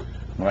Walteri.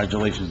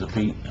 Congratulations to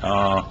Pete.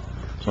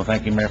 So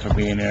thank you, Mayor, for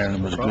being there, and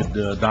it was a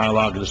good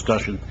dialogue and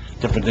discussion,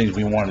 different things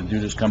we want to do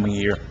this coming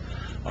year.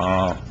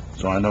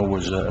 So I know it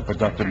was a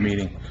productive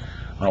meeting.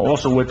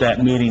 Also with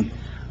that meeting,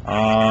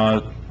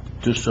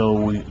 just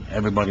so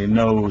everybody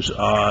knows,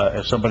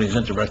 if somebody's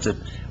interested,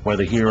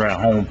 whether here or at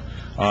home,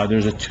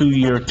 there's a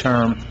 2-year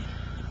term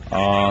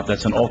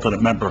that's an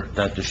alternate member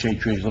that the Shade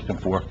Tree is looking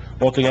for.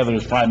 Altogether,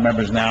 there's 5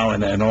 members now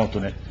and an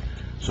alternate.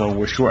 So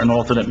we're short an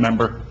alternate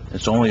member.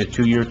 It's only a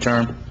 2-year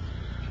term.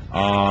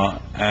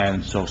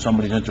 And so if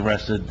somebody's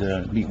interested,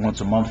 meet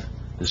once a month,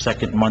 the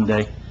 2nd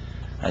Monday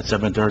at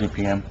 7:30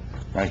 p.m.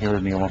 right here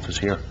in the office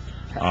here.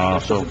 How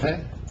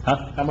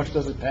much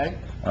does it pay?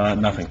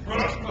 Nothing.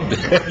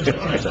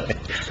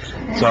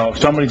 So if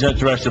somebody's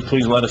interested,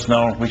 please let us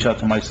know. Reach out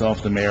to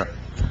myself, the mayor.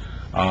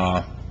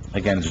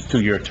 Again, it's a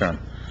 2-year term.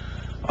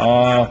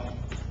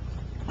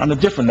 On a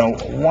different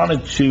note, I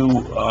wanted to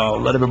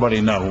let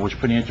everybody know, it was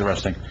pretty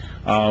interesting.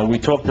 We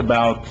talked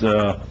about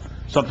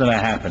something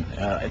that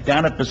happened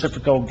down at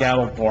Pacifico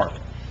Gallo Park,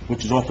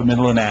 which is off of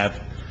Midland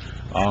Ave,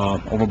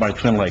 over by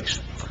Twin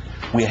Lakes.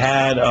 We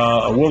had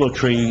a willow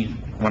tree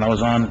when I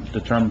was on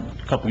the term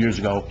a couple years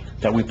ago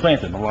that we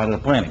planted, a lot of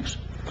the plantings.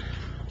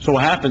 So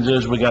what happens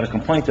is we got a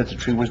complaint that the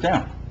tree was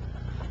down.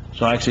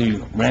 So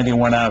actually, Randy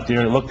went out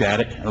there and looked at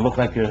it, and it looked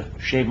like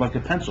shaped like a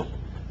pencil.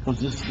 It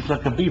was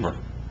like a beaver.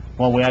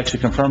 Well, we actually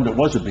confirmed it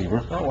was a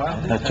beaver. Oh, wow.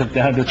 That took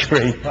down the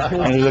tree,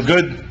 and it was a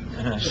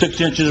good 6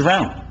 inches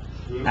around.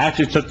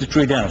 Actually took the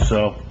tree down,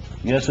 so,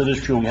 yes, it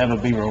is true, we have a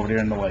beaver over there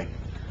in the lake.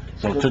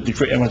 So it took the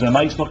tree, it was a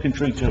nice-looking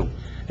tree, too.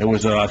 It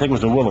was, I think it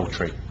was a willow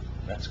tree.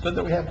 That's good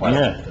that we have one.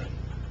 Yeah.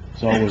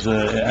 So it was,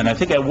 and I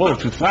think that willow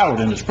tree flowered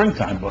in the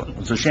springtime, but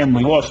it's a shame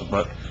we lost it,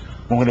 but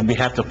we're gonna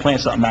have to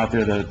plant something out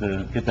there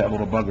to get that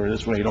little bugger,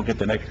 this way you don't get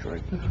the next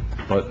tree.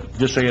 But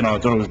just so you know, I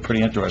thought it was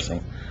pretty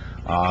interesting,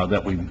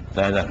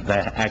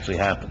 that actually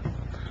happened.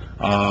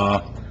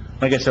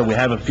 Like I said, we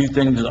have a few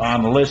things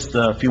on the list,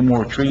 a few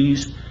more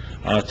trees,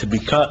 to be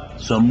cut,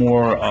 some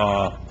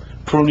more,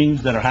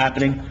 prunings that are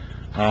happening.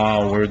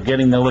 We're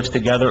getting the list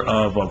together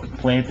of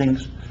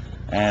plantings,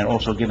 and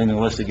also getting the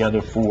list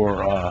together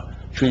for,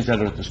 trees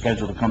that are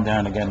scheduled to come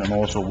down again, and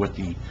also with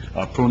the,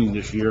 pruning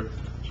this year.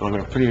 So we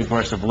have a pretty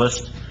aggressive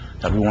list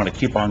that we want to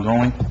keep on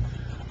going.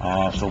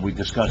 So we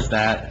discussed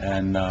that,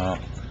 and,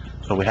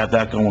 so we have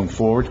that going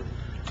forward.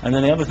 And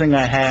then the other thing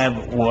I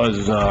had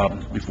was,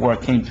 before I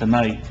came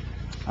tonight,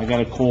 I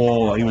got a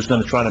call, he was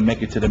gonna try to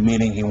make it to the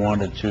meeting, he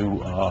wanted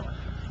to,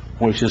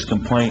 voice his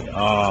complaint.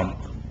 I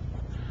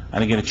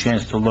didn't get a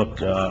chance to look,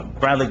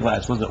 Bradley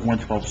Glass was at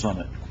 112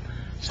 Summit.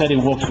 Said he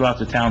walks throughout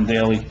the town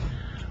daily.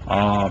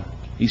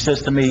 He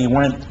says to me, he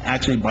went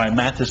actually by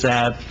Mathis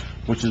Ave,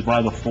 which is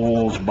by the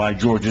falls, by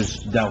George's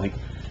Deli.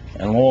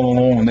 And all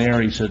along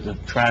there, he said the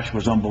trash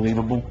was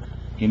unbelievable.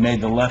 He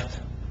made the left,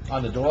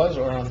 On the doors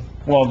or on?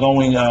 well,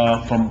 going,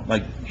 from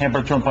like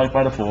Hamburg Turnpike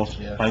by the falls,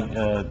 Yeah.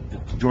 by,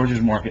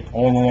 George's Market,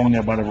 all along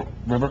there by the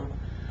river.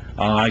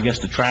 I guess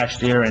the trash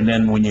there, and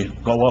then when you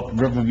go up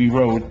Riverview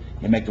Road,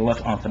 you make the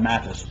left onto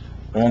Mathis.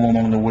 All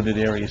along the wooded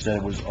area, he said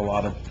it was a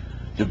lot of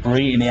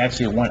debris, and he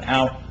actually went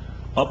out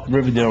up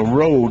Riverdale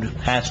Road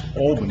past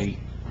Albany,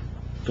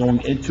 going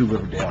into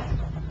Riverdale.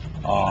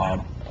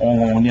 All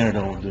along there,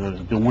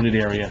 the wooded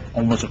area,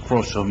 almost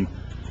across from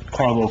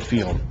Carlo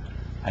Field,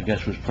 I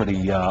guess was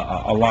pretty,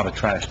 a lot of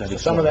trash that he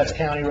saw. Some of that's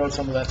county road,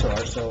 some of that's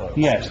ours, so.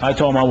 Yes, I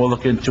told him I will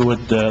look into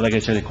it. Like I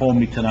said, he called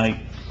me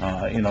tonight.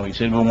 He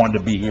said he wanted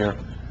to be here.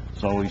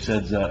 So he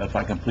said, if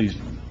I can please,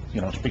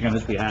 speak on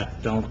his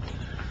behalf, don't,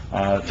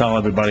 tell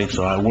everybody,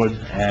 so I would.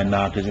 And,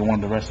 because he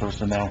wanted the rest of us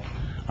to know.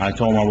 I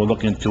told him I would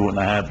look into it,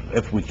 and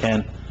if we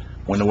can,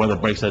 when the weather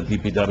breaks at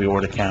DPW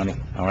or the county.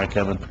 All right,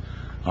 Kevin?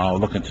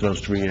 Look into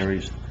those 3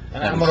 areas.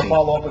 And I'm gonna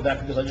follow up with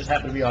that because I just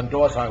happened to be on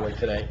Dawes Highway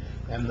today,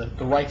 and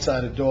the right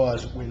side of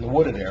Dawes, in the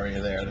wooded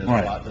area there, there's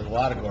Right. there's a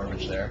lot of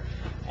garbage there.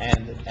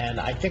 And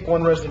I think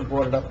one resident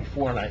brought it up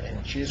before,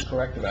 and she is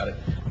correct about it.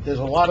 There's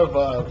a lot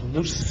of,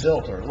 loose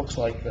silt, or it looks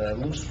like,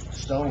 loose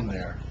stone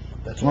there.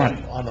 That's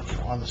Right.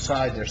 on the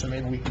side there, so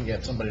maybe we can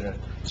get somebody to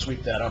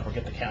sweep that up, or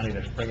get the county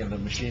to bring in the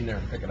machine there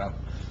and pick it up.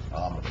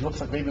 It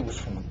looks like maybe it was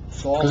from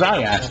salt. Because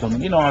I asked them,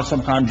 how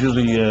sometimes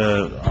usually,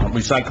 on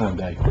recycling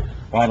day,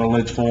 a lot of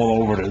lids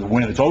fall over the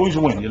wind. It's always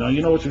wind,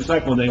 it's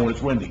recycling day when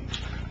it's windy.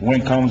 The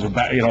wind comes,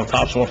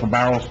 tops off of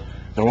barrels,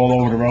 they're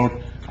all over the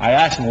road. I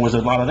asked him, was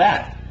it a lot of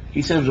that?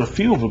 He said it was a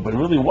few of it, but it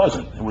really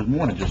wasn't. It was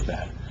more than just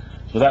that.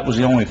 So that was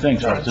the only thing,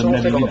 so I said, So we'll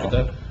maybe, take a look at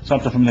that.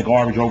 something from the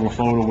garbage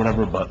overflowed or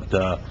whatever, but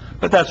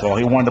that's all.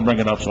 He wanted to bring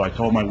it up, so I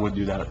told him I would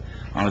do that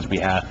on his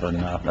behalf, and,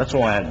 that's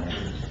all I had.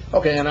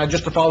 Okay, and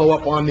just to follow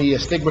up on the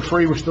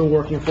stigma-free, we're still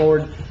working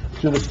forward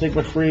to the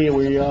stigma-free.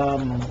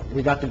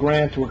 We got the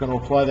grant, we're gonna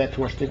apply that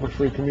to our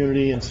stigma-free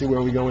community and see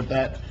where we go with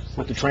that,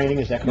 with the training,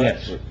 is that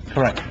correct? Yes,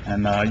 correct.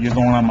 And, you're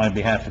going on my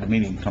behalf for the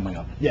meeting coming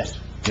up. Yes.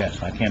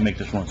 Yes, I can't make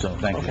this one, so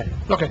thank you.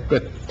 Okay,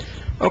 good.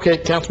 Okay,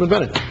 Councilman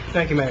Bennett.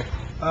 Thank you, Mayor.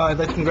 I'd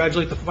like to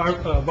congratulate the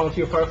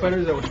volunteer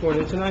firefighters that were sworn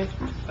in tonight,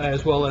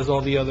 as well as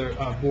all the other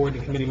board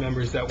and committee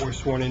members that were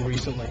sworn in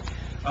recently.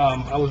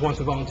 I was once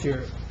a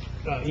volunteer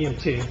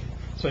EMT,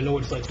 so I know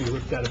what it's like to be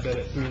ripped out of bed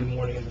at 3 in the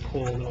morning in the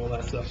cold and all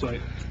that stuff. So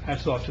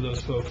hats off to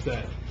those folks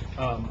that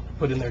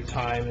put in their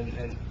time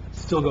and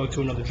still go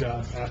to another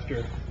job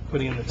after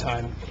putting in the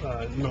time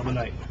in the middle of the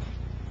night.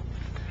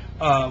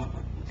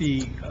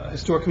 The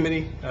Historic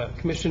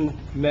Commission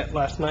met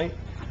last night.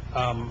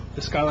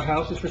 The Schuyler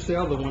House is for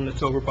sale, the one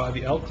that's over by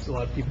the Elks. A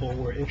lot of people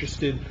were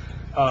interested,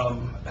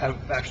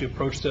 have actually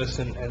approached us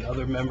and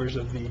other members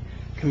of the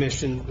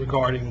commission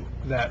regarding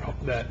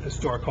that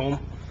historic home.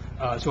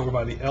 It's over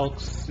by the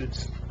Elks.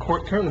 It's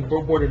currently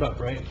boarded up,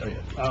 right?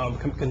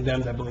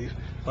 Condemned, I believe.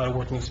 A lot of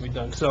work needs to be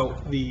done. So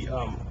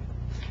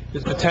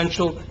there's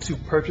potential to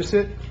purchase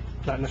it,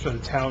 not necessarily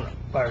the town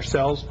by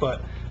ourselves,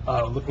 but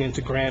looking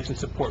into grants and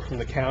support from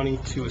the county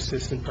to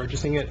assist in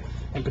purchasing it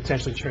and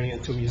potentially turning it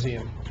into a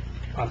museum.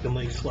 Pompton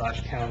Lake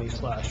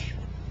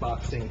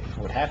 /county/boxing.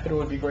 Would happen, it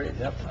would be great,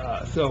 yep.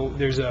 So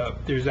there's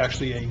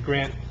actually a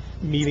grant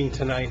meeting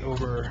tonight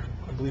over,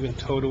 I believe in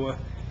Totowa,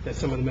 that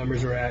some of the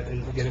members are at,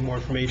 and getting more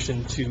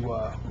information to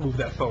move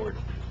that forward.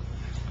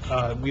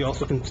 We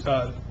also can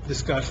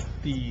discuss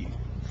the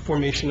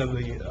formation of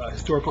the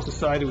Historical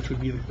Society, which would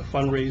be the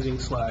fundraising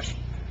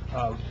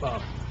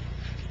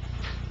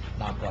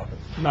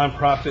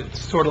nonprofit,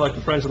 sort of like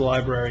the Friends of the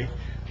Library,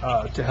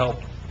 to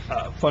help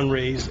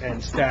fundraise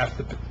and staff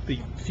the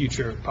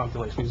future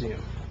Pompton Lakes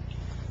Museum.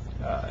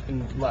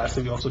 And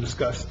lastly, we also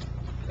discussed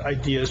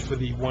ideas for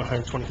the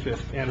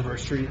 125th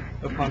anniversary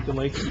of Pompton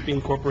Lakes being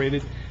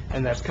incorporated,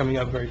 and that's coming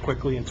up very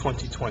quickly in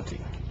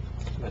 2020.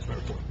 That's my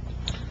report.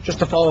 Just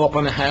to follow up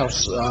on the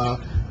house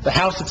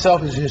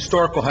itself is a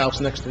historical house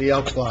next to the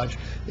Elks Lodge.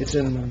 It's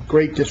in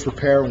great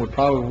disrepair and would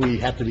probably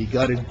have to be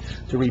gutted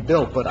to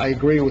rebuild, but I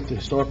agree with the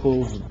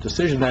historical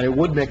decision that it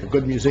would make a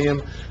good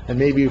museum, and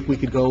maybe if we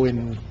could go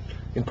in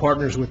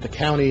partners with the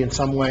county in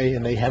some way,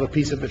 and they have a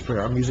piece of it for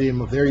our museum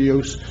of their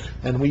use,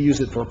 and we use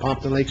it for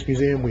Pompton Lakes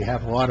Museum. We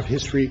have a lot of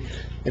history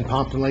in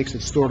Pompton Lakes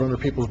that's stored under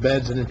people's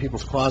beds and in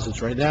people's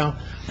closets right now.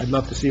 I'd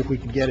love to see if we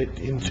could get it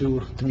into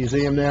the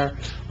museum there.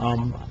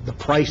 The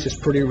price is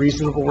pretty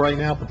reasonable right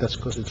now, but that's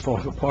because it's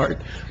falling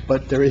apart.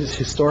 But there is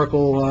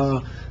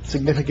historical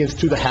significance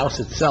to the house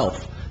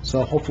itself,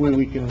 so hopefully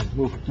we can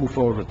move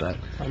forward with that.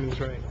 Timing's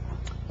right.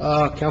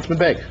 Councilman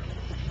Begg.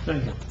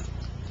 Thank you.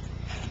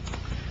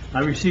 I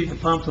received the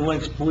Pompton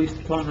Lakes Police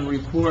Department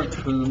report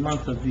for the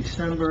month of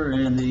December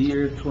and the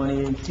year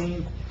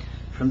 2018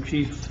 from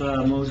Chief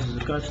Moses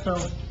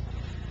Augusto.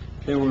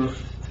 There were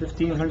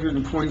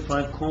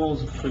 1,545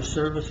 calls for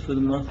service for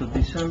the month of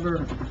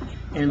December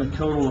and a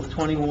total of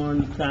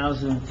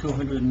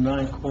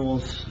 21,209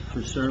 calls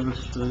for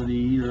service for the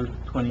year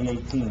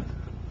 2018.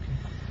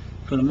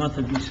 For the month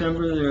of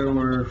December, there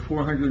were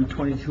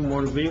 422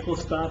 motor vehicle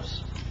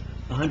stops,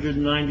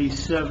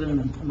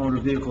 197 motor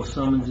vehicle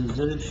summonses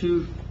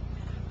issued,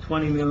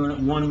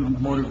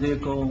 21 motor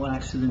vehicle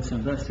accidents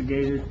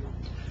investigated,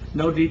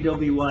 no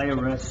DWI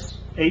arrests,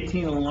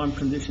 18 alarm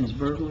conditions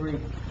burglary,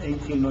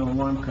 18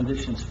 alarm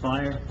conditions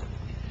fire,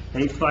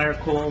 8 fire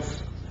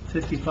calls,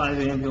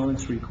 55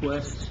 ambulance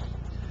requests,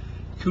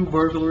 2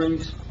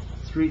 burglaries,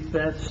 3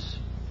 thefts,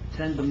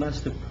 10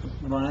 domestic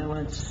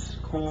violence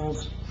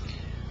calls,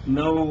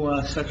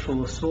 no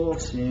sexual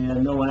assaults,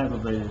 and no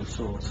aggravated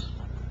assaults.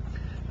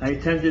 I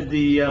attended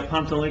the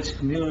Pompton Lakes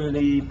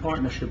Community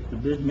Partnership, the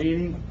bid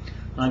meeting.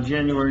 On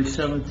January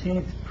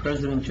 17th,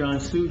 President John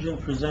Sujan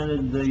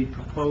presented the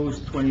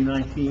proposed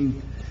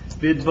 2019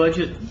 bid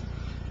budget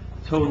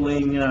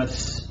totaling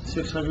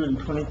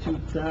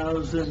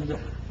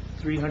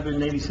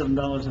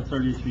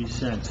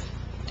 $622,387.33.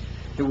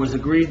 It was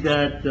agreed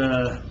that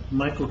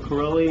Michael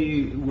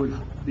Corelli would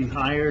be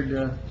hired,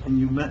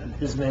 and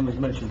his name was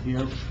mentioned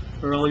here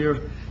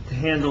earlier, to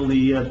handle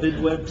the bid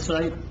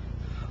website.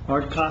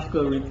 Art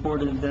Kafka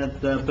reported that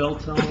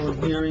Belltower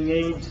Hearing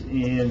Aids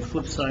and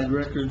Flipside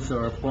Records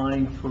are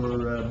applying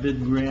for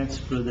bid grants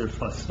for their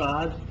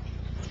facade.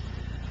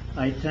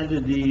 I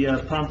attended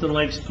the Pompton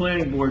Lakes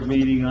Planning Board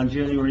meeting on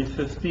January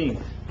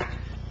 15th.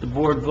 The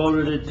board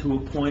voted to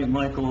appoint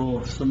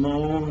Michael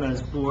Simone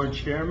as board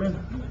chairman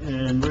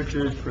and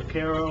Richard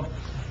Fricaro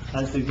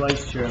as the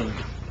vice chairman.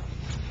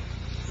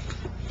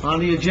 On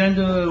the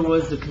agenda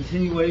was the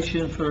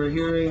continuation for a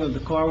hearing of the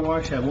car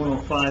wash at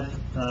 105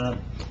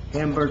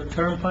 Hamburg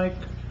Turnpike.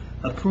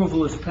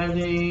 Approval is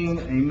pending,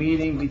 a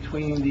meeting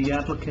between the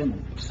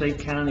applicant, State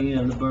County,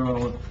 and the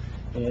borough,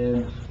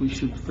 and we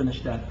should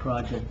finish that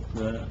project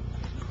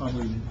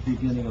probably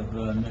beginning of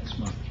next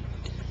month.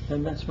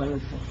 And that's my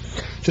report.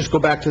 Just go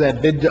back to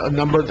that bid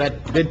number,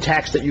 that bid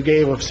tax that you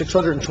gave of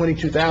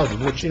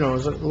 $622,000, which,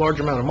 is a large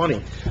amount of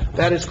money.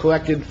 That is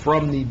collected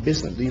from the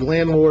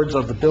landlords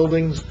of the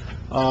buildings.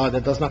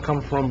 That does not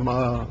come from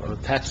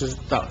tax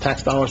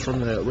dollars from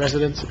the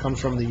residents. It comes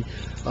from the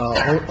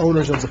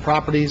owners of the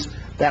properties.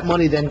 That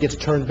money then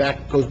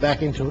goes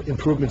back into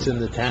improvements in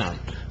the town.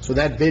 So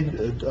that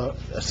bid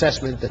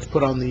assessment that's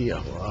put on the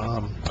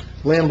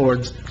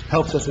landlords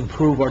helps us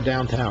improve our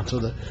downtown.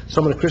 So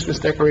some of the Christmas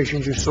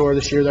decorations you saw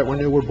this year that were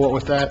new were bought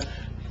with that.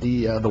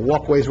 The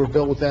walkways were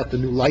built with that. The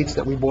new lights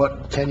that we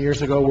bought 10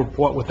 years ago were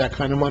bought with that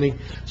kind of money.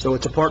 So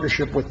it's a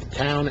partnership with the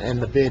town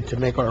and the bid to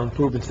make our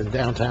improvements in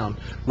downtown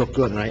look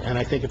good. And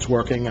I think it's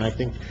working. And I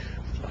think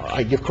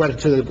I give credit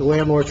to the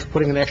landlords for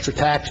putting an extra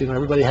tax.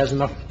 Everybody has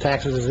enough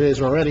taxes as it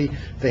is already.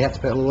 They have to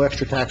pay a little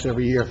extra tax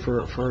every year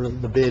for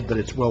the bid, but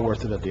it's well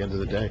worth it at the end of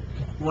the day.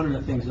 One of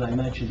the things that I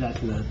mentioned at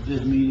the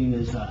bid meeting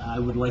is I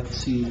would like to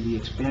see the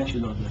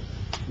expansion of the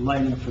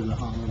lighting for the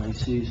holiday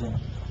season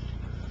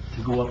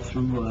to go up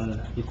through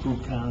the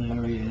Town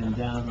area and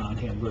down on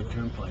Hamburg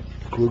Turnpike.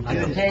 You're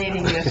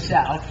dating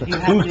yourself. You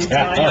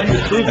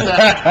have to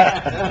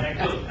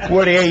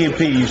Where the AUP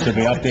used to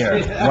be, up there,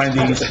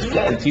 Wendy's,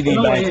 the TD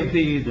No Bank. A&P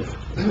either.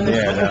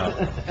 Yeah, no.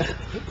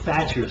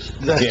 Thatcher's.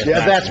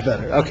 Yeah, that's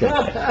better. Okay.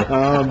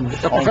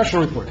 A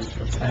professional report.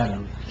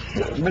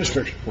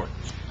 Administration report.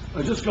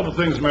 Just a couple of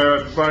things, Mayor.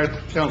 I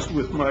provided council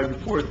with my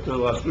report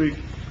last week.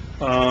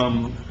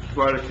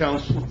 Provided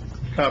council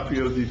a copy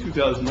of the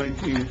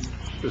 2019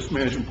 risk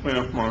management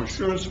plan from our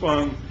insurance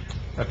fund,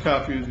 a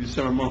copy of the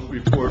December monthly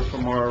report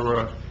from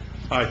our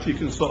IT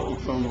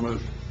consultant from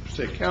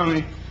State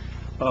County.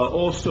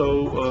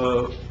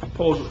 Also,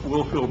 proposal for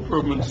Willfield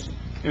improvements,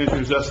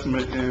 engineer's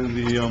estimate, and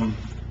the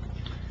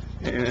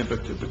and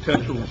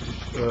potential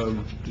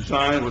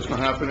design, what's going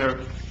to happen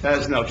there. That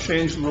has now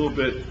changed a little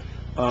bit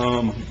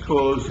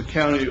because the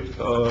county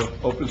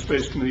open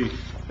space committee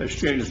has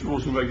changed its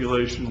rules and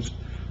regulations.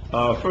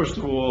 First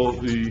of all,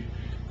 the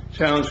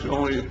towns can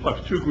only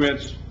apply for 2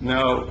 grants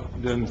now,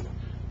 then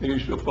they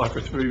used to apply for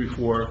 3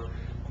 before.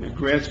 The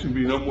grants can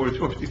be no more than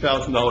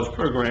 $250,000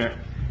 per grant,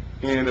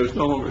 and there's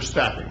no longer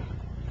staffing.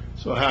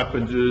 So what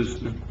happens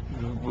is,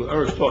 what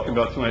Eric's talking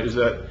about tonight is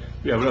that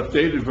we have an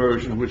updated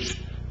version which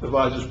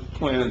divides this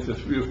plan into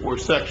 3 or 4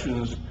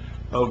 sections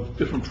of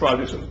different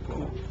projects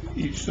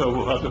each. So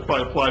we'll have to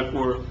apply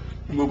for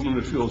the movement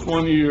of the fields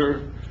 1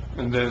 year,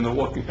 and then the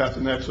walking path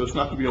the next. So it's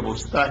not going to be able to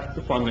stack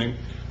the funding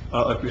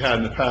like we had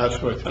in the past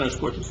for tennis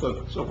courts and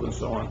so forth and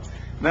so on.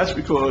 And that's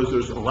because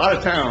there's a lot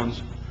of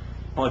towns,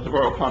 like the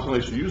borough of Pompton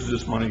Lakes, who uses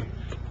this money,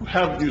 who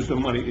haven't used the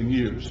money in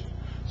years.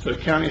 So the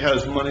county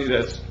has money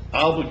that's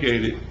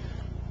obligated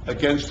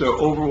against their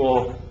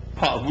overall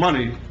pot of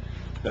money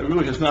that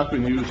really has not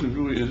been used and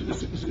really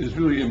is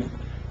really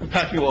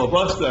impacting all of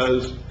us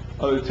as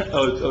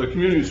other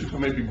communities who can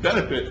maybe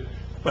benefit,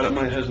 but that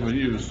money hasn't been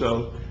used.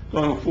 So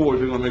going forward,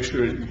 they're going to make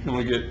sure that you can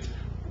only get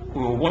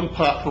one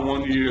pot for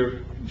 1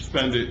 year, you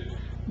spend it,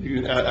 you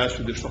can ask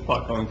for additional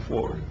pot going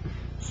forward.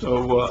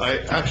 So I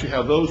actually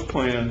have those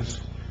plans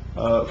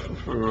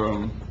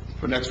for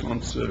next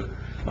month's,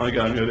 I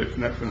got them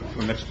there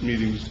for next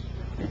meeting's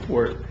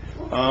report.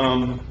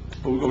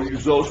 But we're going to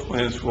use those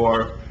plans for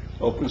our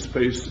open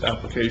space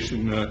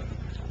application that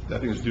I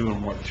think is due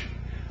in March.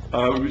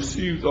 We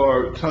received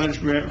our tonnage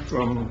grant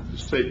from the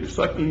state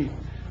recycling,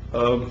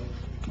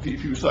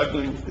 DEP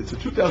recycling. It's a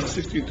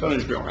 2016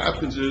 tonnage grant. What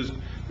happens is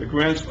the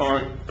grants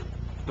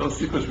don't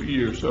sequence for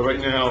years. So right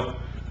now,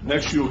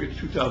 next year we'll get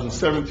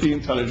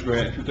 2017 tonnage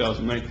grant and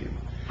 2019.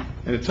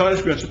 And the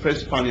tonnage grants are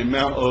based upon the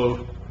amount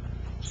of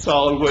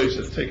solid waste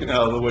that's taken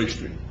out of the waste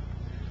stream.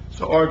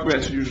 So our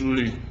grants are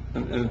usually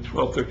in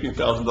 $12,000,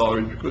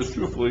 $13,000 because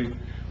truthfully,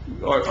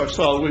 our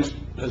solid waste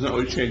has not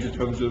really changed in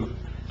terms of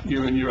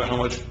year in, year out, how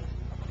much,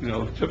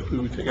 typically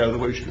we take out of the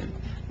waste stream.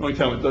 The only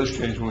time it does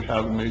change when we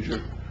have a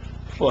major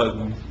flood,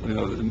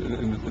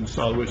 and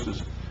solid waste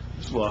is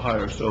a lot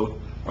higher. So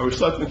our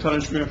recycling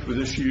tonnage grant for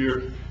this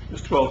year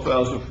is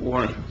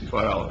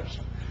 $12,455.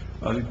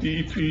 The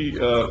DEP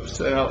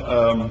sent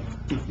out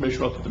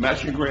information about the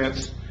matching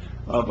grants,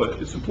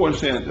 but it's important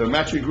to understand they're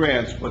matching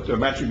grants, but they're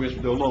matching grants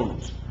with their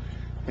loans.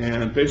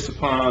 And based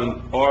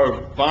upon our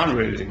bond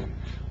rating,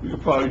 we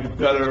could probably do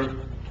better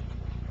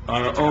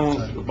on our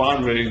own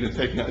bond rating than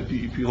taking out a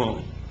DEP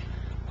loan.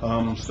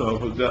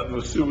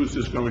 Sue was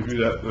just going to review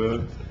that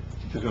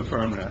to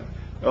confirm that.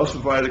 I also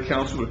provided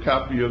council a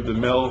copy of the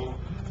Mel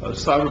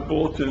cyber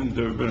bulletin.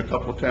 There have been a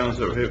couple of towns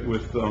that were hit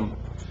with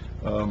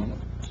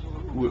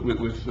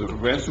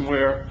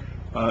ransomware.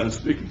 And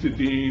speaking to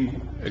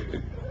Dean,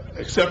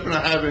 except for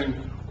not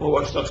having all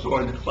our stuff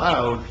stored in the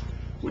cloud,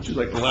 which is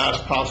like the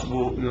last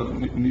possible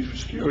need for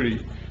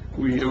security,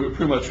 we're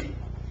pretty much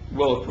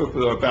well equipped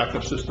with our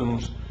backup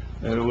systems,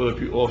 whether it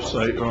be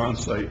off-site or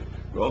on-site,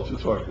 relative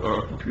to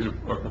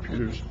our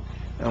computers.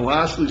 And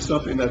lastly,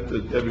 something that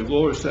Debbie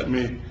Lawler sent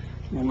me,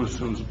 who was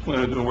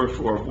planning to do work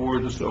for our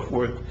boards and so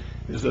forth,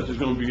 is that there's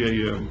going to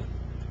be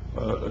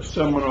a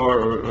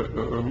seminar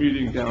or a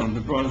meeting down in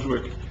New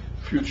Brunswick,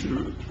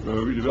 Future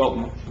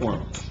Redevelopment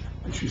Forum.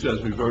 And she says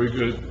it'll be very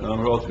good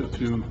relative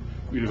to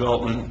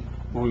redevelopment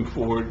moving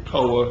forward.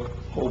 COA, a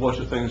whole bunch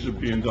of things are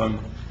being done.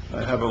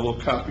 I have a little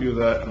copy of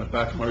that in the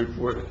back of my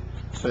report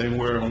saying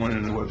where and when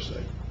on the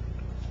website.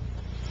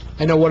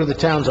 I know one of the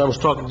towns, I was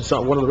talking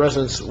to one of the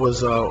residents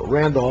was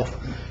Randolph.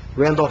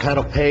 Randolph had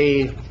to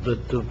pay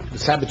the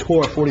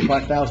saboteur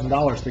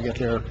 $45,000 to get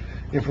their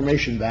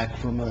information back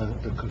from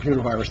the computer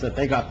virus that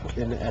they got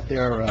at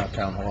their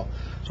town hall.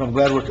 So I'm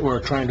glad we're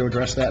trying to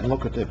address that and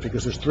look at it,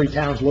 because there's 3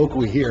 towns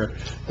locally here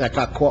that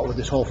got caught with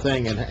this whole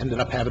thing and ended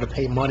up having to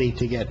pay money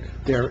to get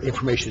their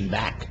information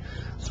back.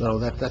 So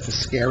that's a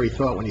scary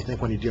thought when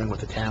you're dealing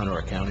with a town or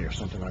a county or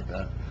something like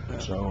that.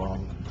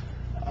 So,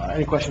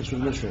 any questions from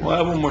the administrator? Well, I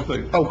have one more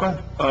thing. Oh, go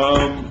ahead.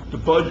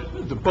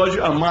 The budget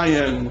on my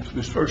end,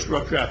 this first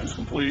rough draft is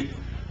complete.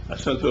 I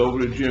sent it over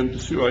to Jim to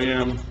see where I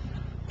am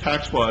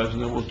tax-wise,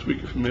 and then we'll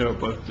tweak it from there.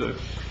 But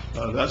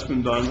that's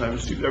been done. I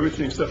received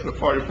everything except for the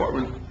fire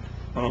department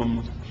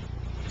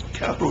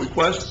capital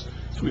requests.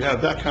 So we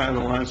have that kind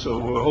of line. So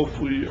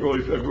hopefully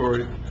early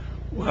February,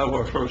 we'll have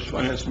our first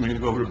finance meeting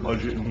to go over the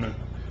budget and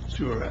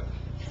see where we're at.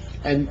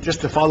 And just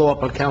to follow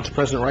up on Council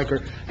President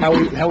Riker, how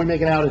are we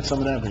making out at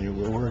Summit Avenue?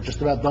 We're just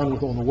about done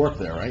with all the work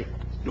there, right?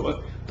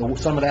 What? The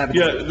Summit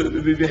Avenue. Yeah,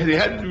 they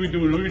had to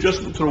do an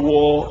readjustment to the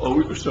wall a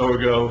week or so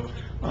ago.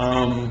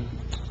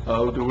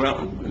 They went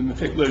out and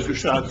take laser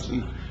shots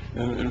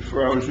and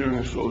for hours doing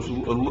it, so it was a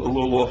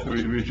little off, and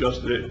we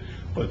readjusted it.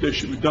 But they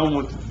should be done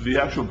with the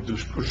actual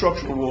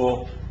construction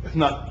wall, if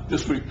not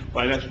this week,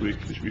 by next week,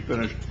 it should be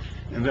finished.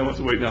 And then we'll have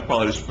to wait now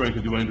probably this spring to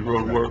do any of the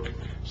road work,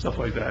 stuff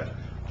like that.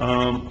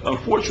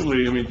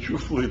 Unfortunately,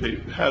 truthfully, they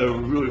had a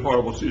really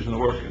horrible season of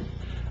working.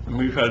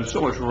 We've had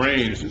so much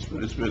rain, it's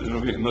been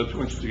getting another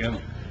 2 inches again,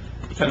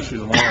 potentially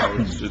tomorrow.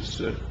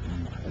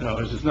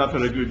 It's not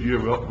been a good year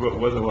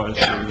weather-wise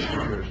for the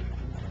years.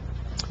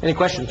 Any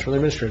questions from the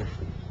administrator?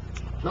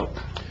 No.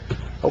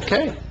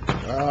 Okay.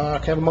 Can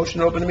I have a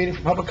motion to open the meeting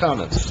for public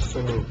comments?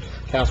 So moved.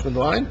 Councilman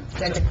Devine?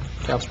 Second.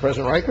 Council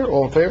President Riker,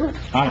 all in favor?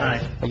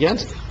 Aye.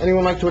 Against?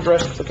 Anyone like to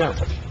address the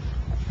council?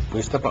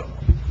 Please step up.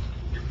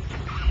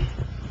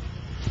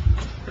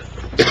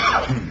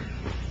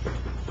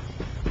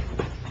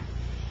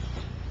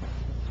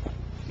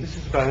 This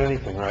is about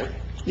anything, right?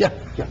 Yeah.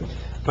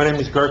 My name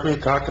is Gregory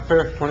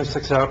Cockafair,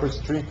 26 Albert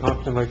Street,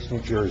 Pompton Lakes, New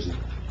Jersey.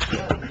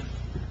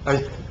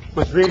 I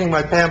was reading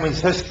my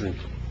family's history.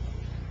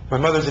 My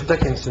mother's a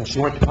Dickinson. She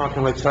went to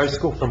Pompton Lakes High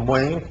School from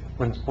Wayne,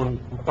 when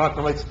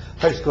Pompton Lakes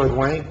High School at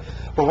Wayne.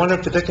 But one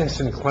of the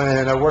Dickinson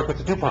clan worked with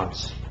the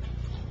DuPonts.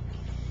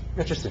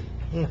 Interesting.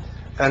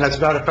 And as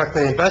a matter of fact,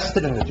 they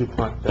invested in the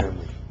DuPont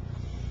family.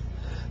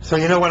 So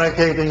you know when I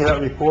gave you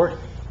that report?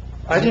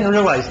 I didn't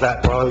realize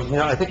that, well,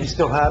 I think you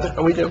still have it.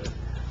 Oh, we do.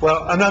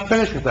 Well, I'm not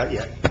finished with that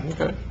yet.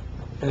 Okay.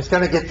 And it's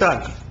gonna get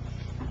done,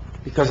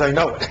 because I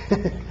know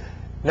it.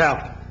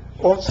 Now,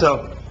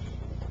 also,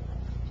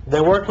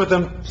 they worked with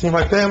them, see,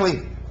 my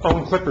family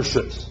owned clipper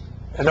ships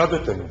and other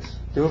things.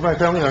 They were my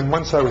family, on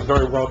one side was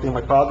very wealthy,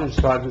 my father's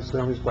side of his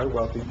family was quite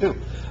wealthy too,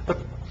 but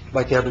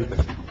like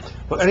everything.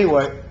 But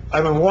anyway,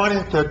 I've been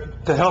wanting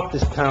to help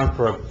this town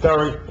for a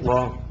very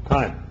long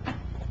time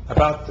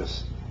about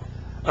this.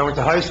 I went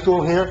to high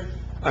school here.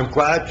 I'm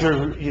glad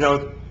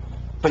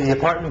but the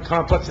apartment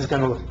complex is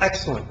gonna look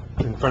excellent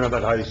in front of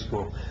that high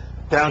school.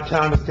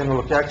 Downtown is gonna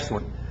look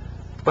excellent.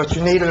 But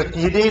you need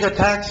a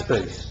tax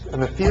base,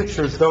 and the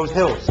future is those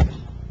hills.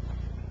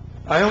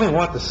 I only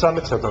want the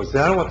summits of those.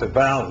 I don't want the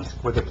valleys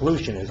where the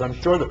pollution is. I'm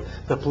sure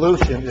the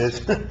pollution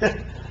is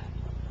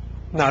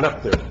not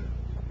up there.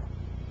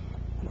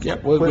 Yeah,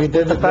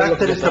 The fact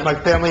that it's that my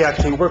family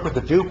actually worked with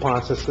the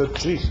DuPonts, I said,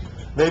 geez,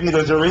 maybe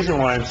there's a reason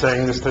why I'm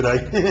saying this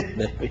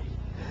today.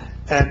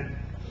 And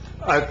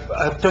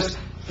I just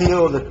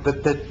feel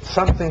that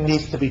something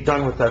needs to be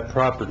done with that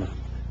property,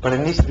 but it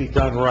needs to be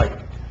done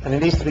right. And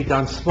it needs to be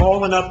done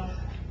small enough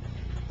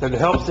that it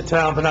helps the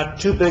town, but not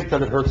too big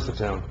that it hurts the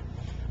town.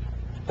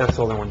 That's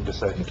all I wanted to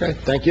say. Okay,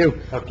 thank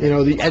you.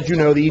 Okay. As you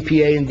know, the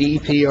EPA and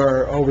DEP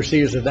are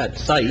overseers of that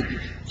site,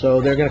 so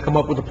they're gonna come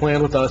up with a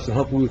plan with us, and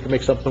hopefully we can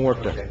make something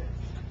work there.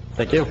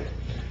 Thank you.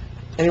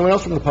 Anyone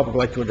else from the public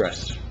like to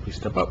address? Please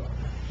step up.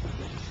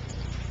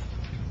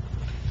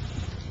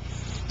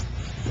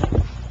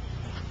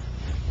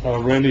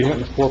 Randy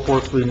Hinton,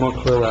 443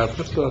 Montclair Ave.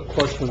 Just a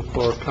question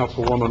for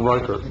Councilwoman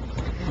Riker.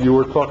 You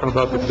were talking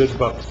about the big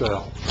buck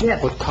sale.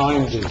 Yes. What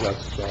time does that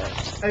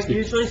start? It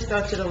usually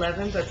starts at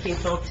 11, but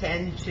people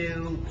tend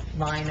to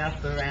line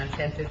up around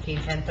 10:15,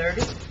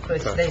 10:30,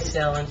 because Okay. they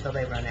sell until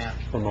they run out.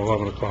 From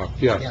 11 o'clock,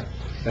 yes. Yeah.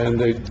 And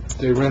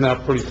they ran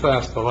out pretty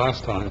fast the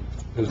last time.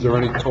 Is there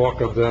any talk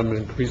of them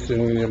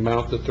increasing the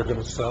amount that they're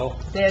gonna sell?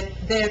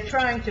 They're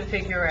trying to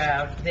figure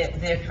out,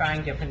 they're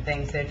trying different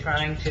things. They're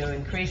trying to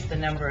increase the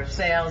number of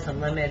sales and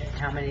limit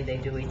how many they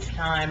do each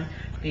time,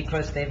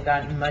 because they've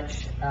gotten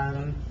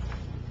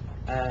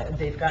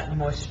they've gotten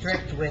more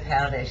strict with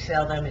how they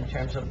sell them in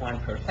terms of one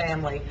per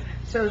family.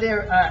 So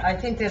I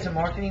think there's a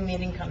marketing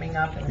meeting coming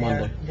up, and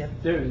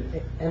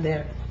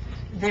they're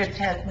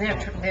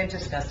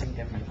discussing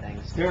different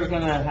things. They're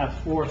gonna have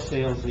 4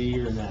 sales a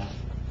year now.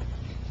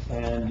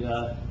 And,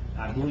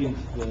 I believe,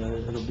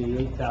 it'll be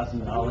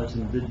 $8,000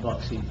 in bid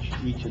bucks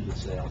each of the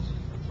sales.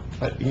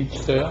 At each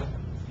sale?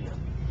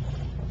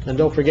 And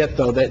don't forget,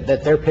 though,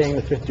 that they're paying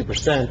the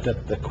 50%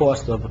 at the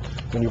cost of,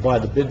 when you buy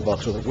the bid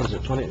box, so what is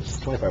it,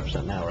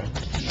 25% now, right?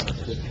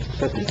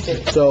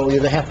 50. So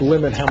they have to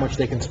limit how much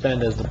they can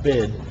spend as the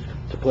bid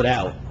to put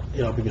out,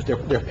 because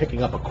they're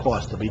picking up a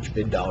cost of each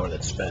bid dollar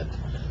that's spent.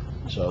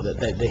 So that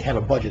they have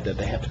a budget that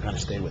they have to kind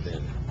of stay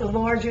within. The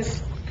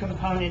largest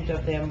component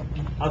of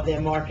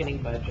their marketing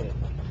budget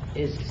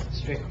is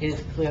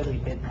clearly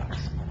bid bucks,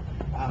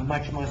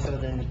 much more so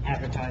than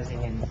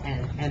advertising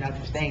and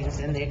other things,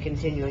 and they're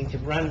continuing to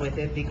run with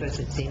it because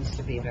it seems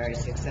to be very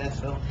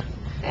successful,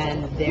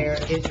 and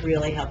it's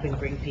really helping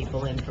bring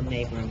people in from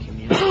neighboring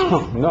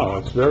communities. No,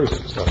 it's very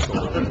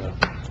successful.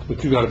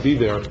 But you gotta be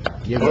there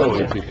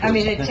early. I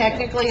mean, it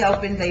technically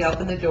they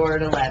opened the door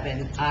at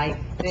 11. I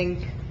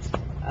think,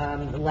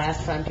 the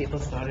last time people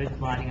started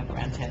lining up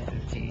around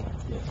 10:15.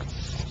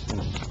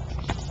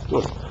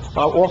 Good.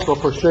 Also,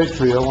 for Shade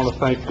Tree, I want to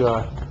thank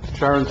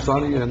Sharon,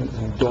 Sonny,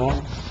 and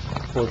Dawn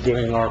for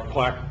getting our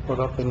plaque put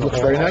up in the Looks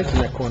hall. very nice in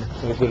that corner.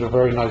 They did a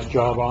very nice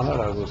job on it.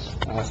 I was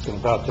asking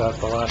about that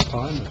the last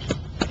time, and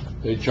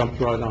they jumped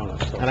right on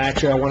it. So. And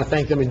actually, I want to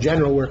thank them in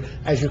general.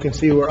 As you can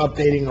see, we're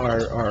updating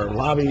our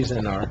lobbies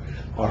and our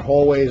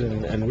hallways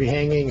and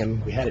rehanging,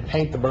 and we had it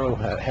painted, the borough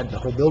had the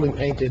whole building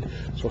painted.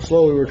 So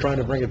slowly, we're trying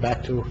to bring it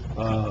back to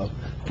a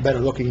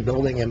better-looking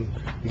building, and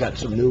we got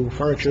some new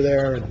furniture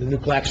there, and the new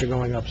plaques are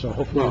going up, so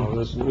hopefully... No,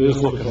 it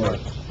is looking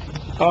nice.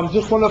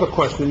 Just one other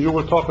question. You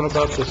were talking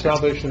about the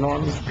Salvation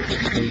Army,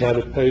 and that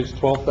it pays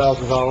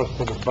 $12,000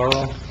 for the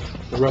borough.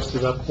 The rest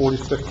of that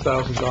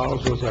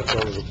 $46,000, was that go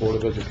to the Board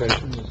of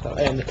Education? Is that-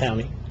 And the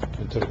county.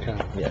 And to the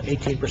county? Yeah,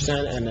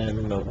 18%, and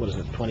then, what is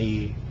it,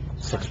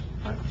 26?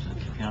 5%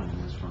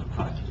 counting this for a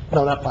project.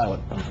 No, not pilot.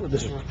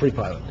 This is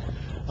pre-pilot.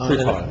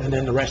 And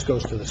then the rest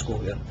goes to the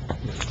school, yeah.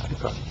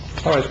 Okay.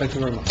 All right, thank you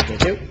very much.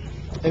 Thank you.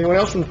 Anyone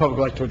else from the public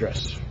like to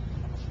address?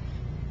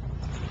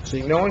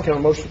 Seeing no one, can I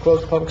have a motion to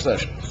close the public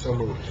session? So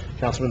moved.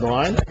 Councilman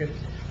Deline?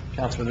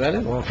 Councilman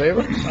Bennett, all in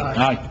favor?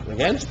 Aye.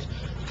 Against?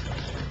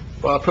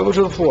 Privilege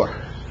of the floor.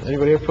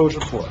 Anybody have privilege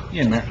of the floor?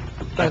 Yeah, Mayor.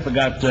 I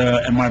forgot,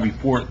 in my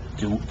report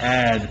to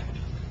add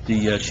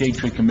the Shade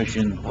Tree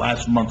Commission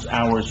last month's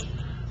hours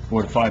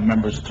for the 5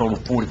 members, a total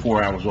of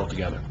 44 hours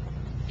altogether.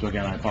 So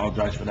again, I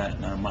apologize for that,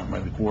 my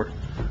report,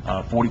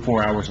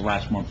 44 hours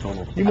last month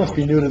total. You must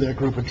be new to their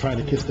group and trying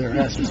to kiss their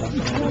ass or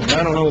something.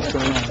 I don't know what's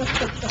going on.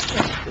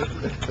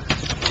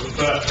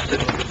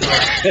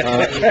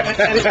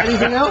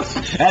 Anything else?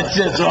 That's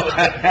it,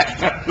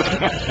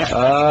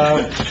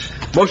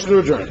 Motion to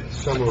adjourn.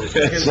 So moved.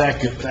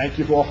 Second. Thank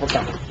you all for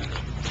coming.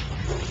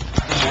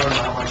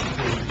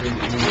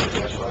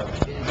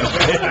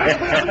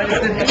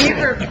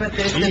 But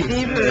the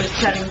beaver is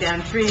cutting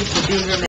down trees, the beaver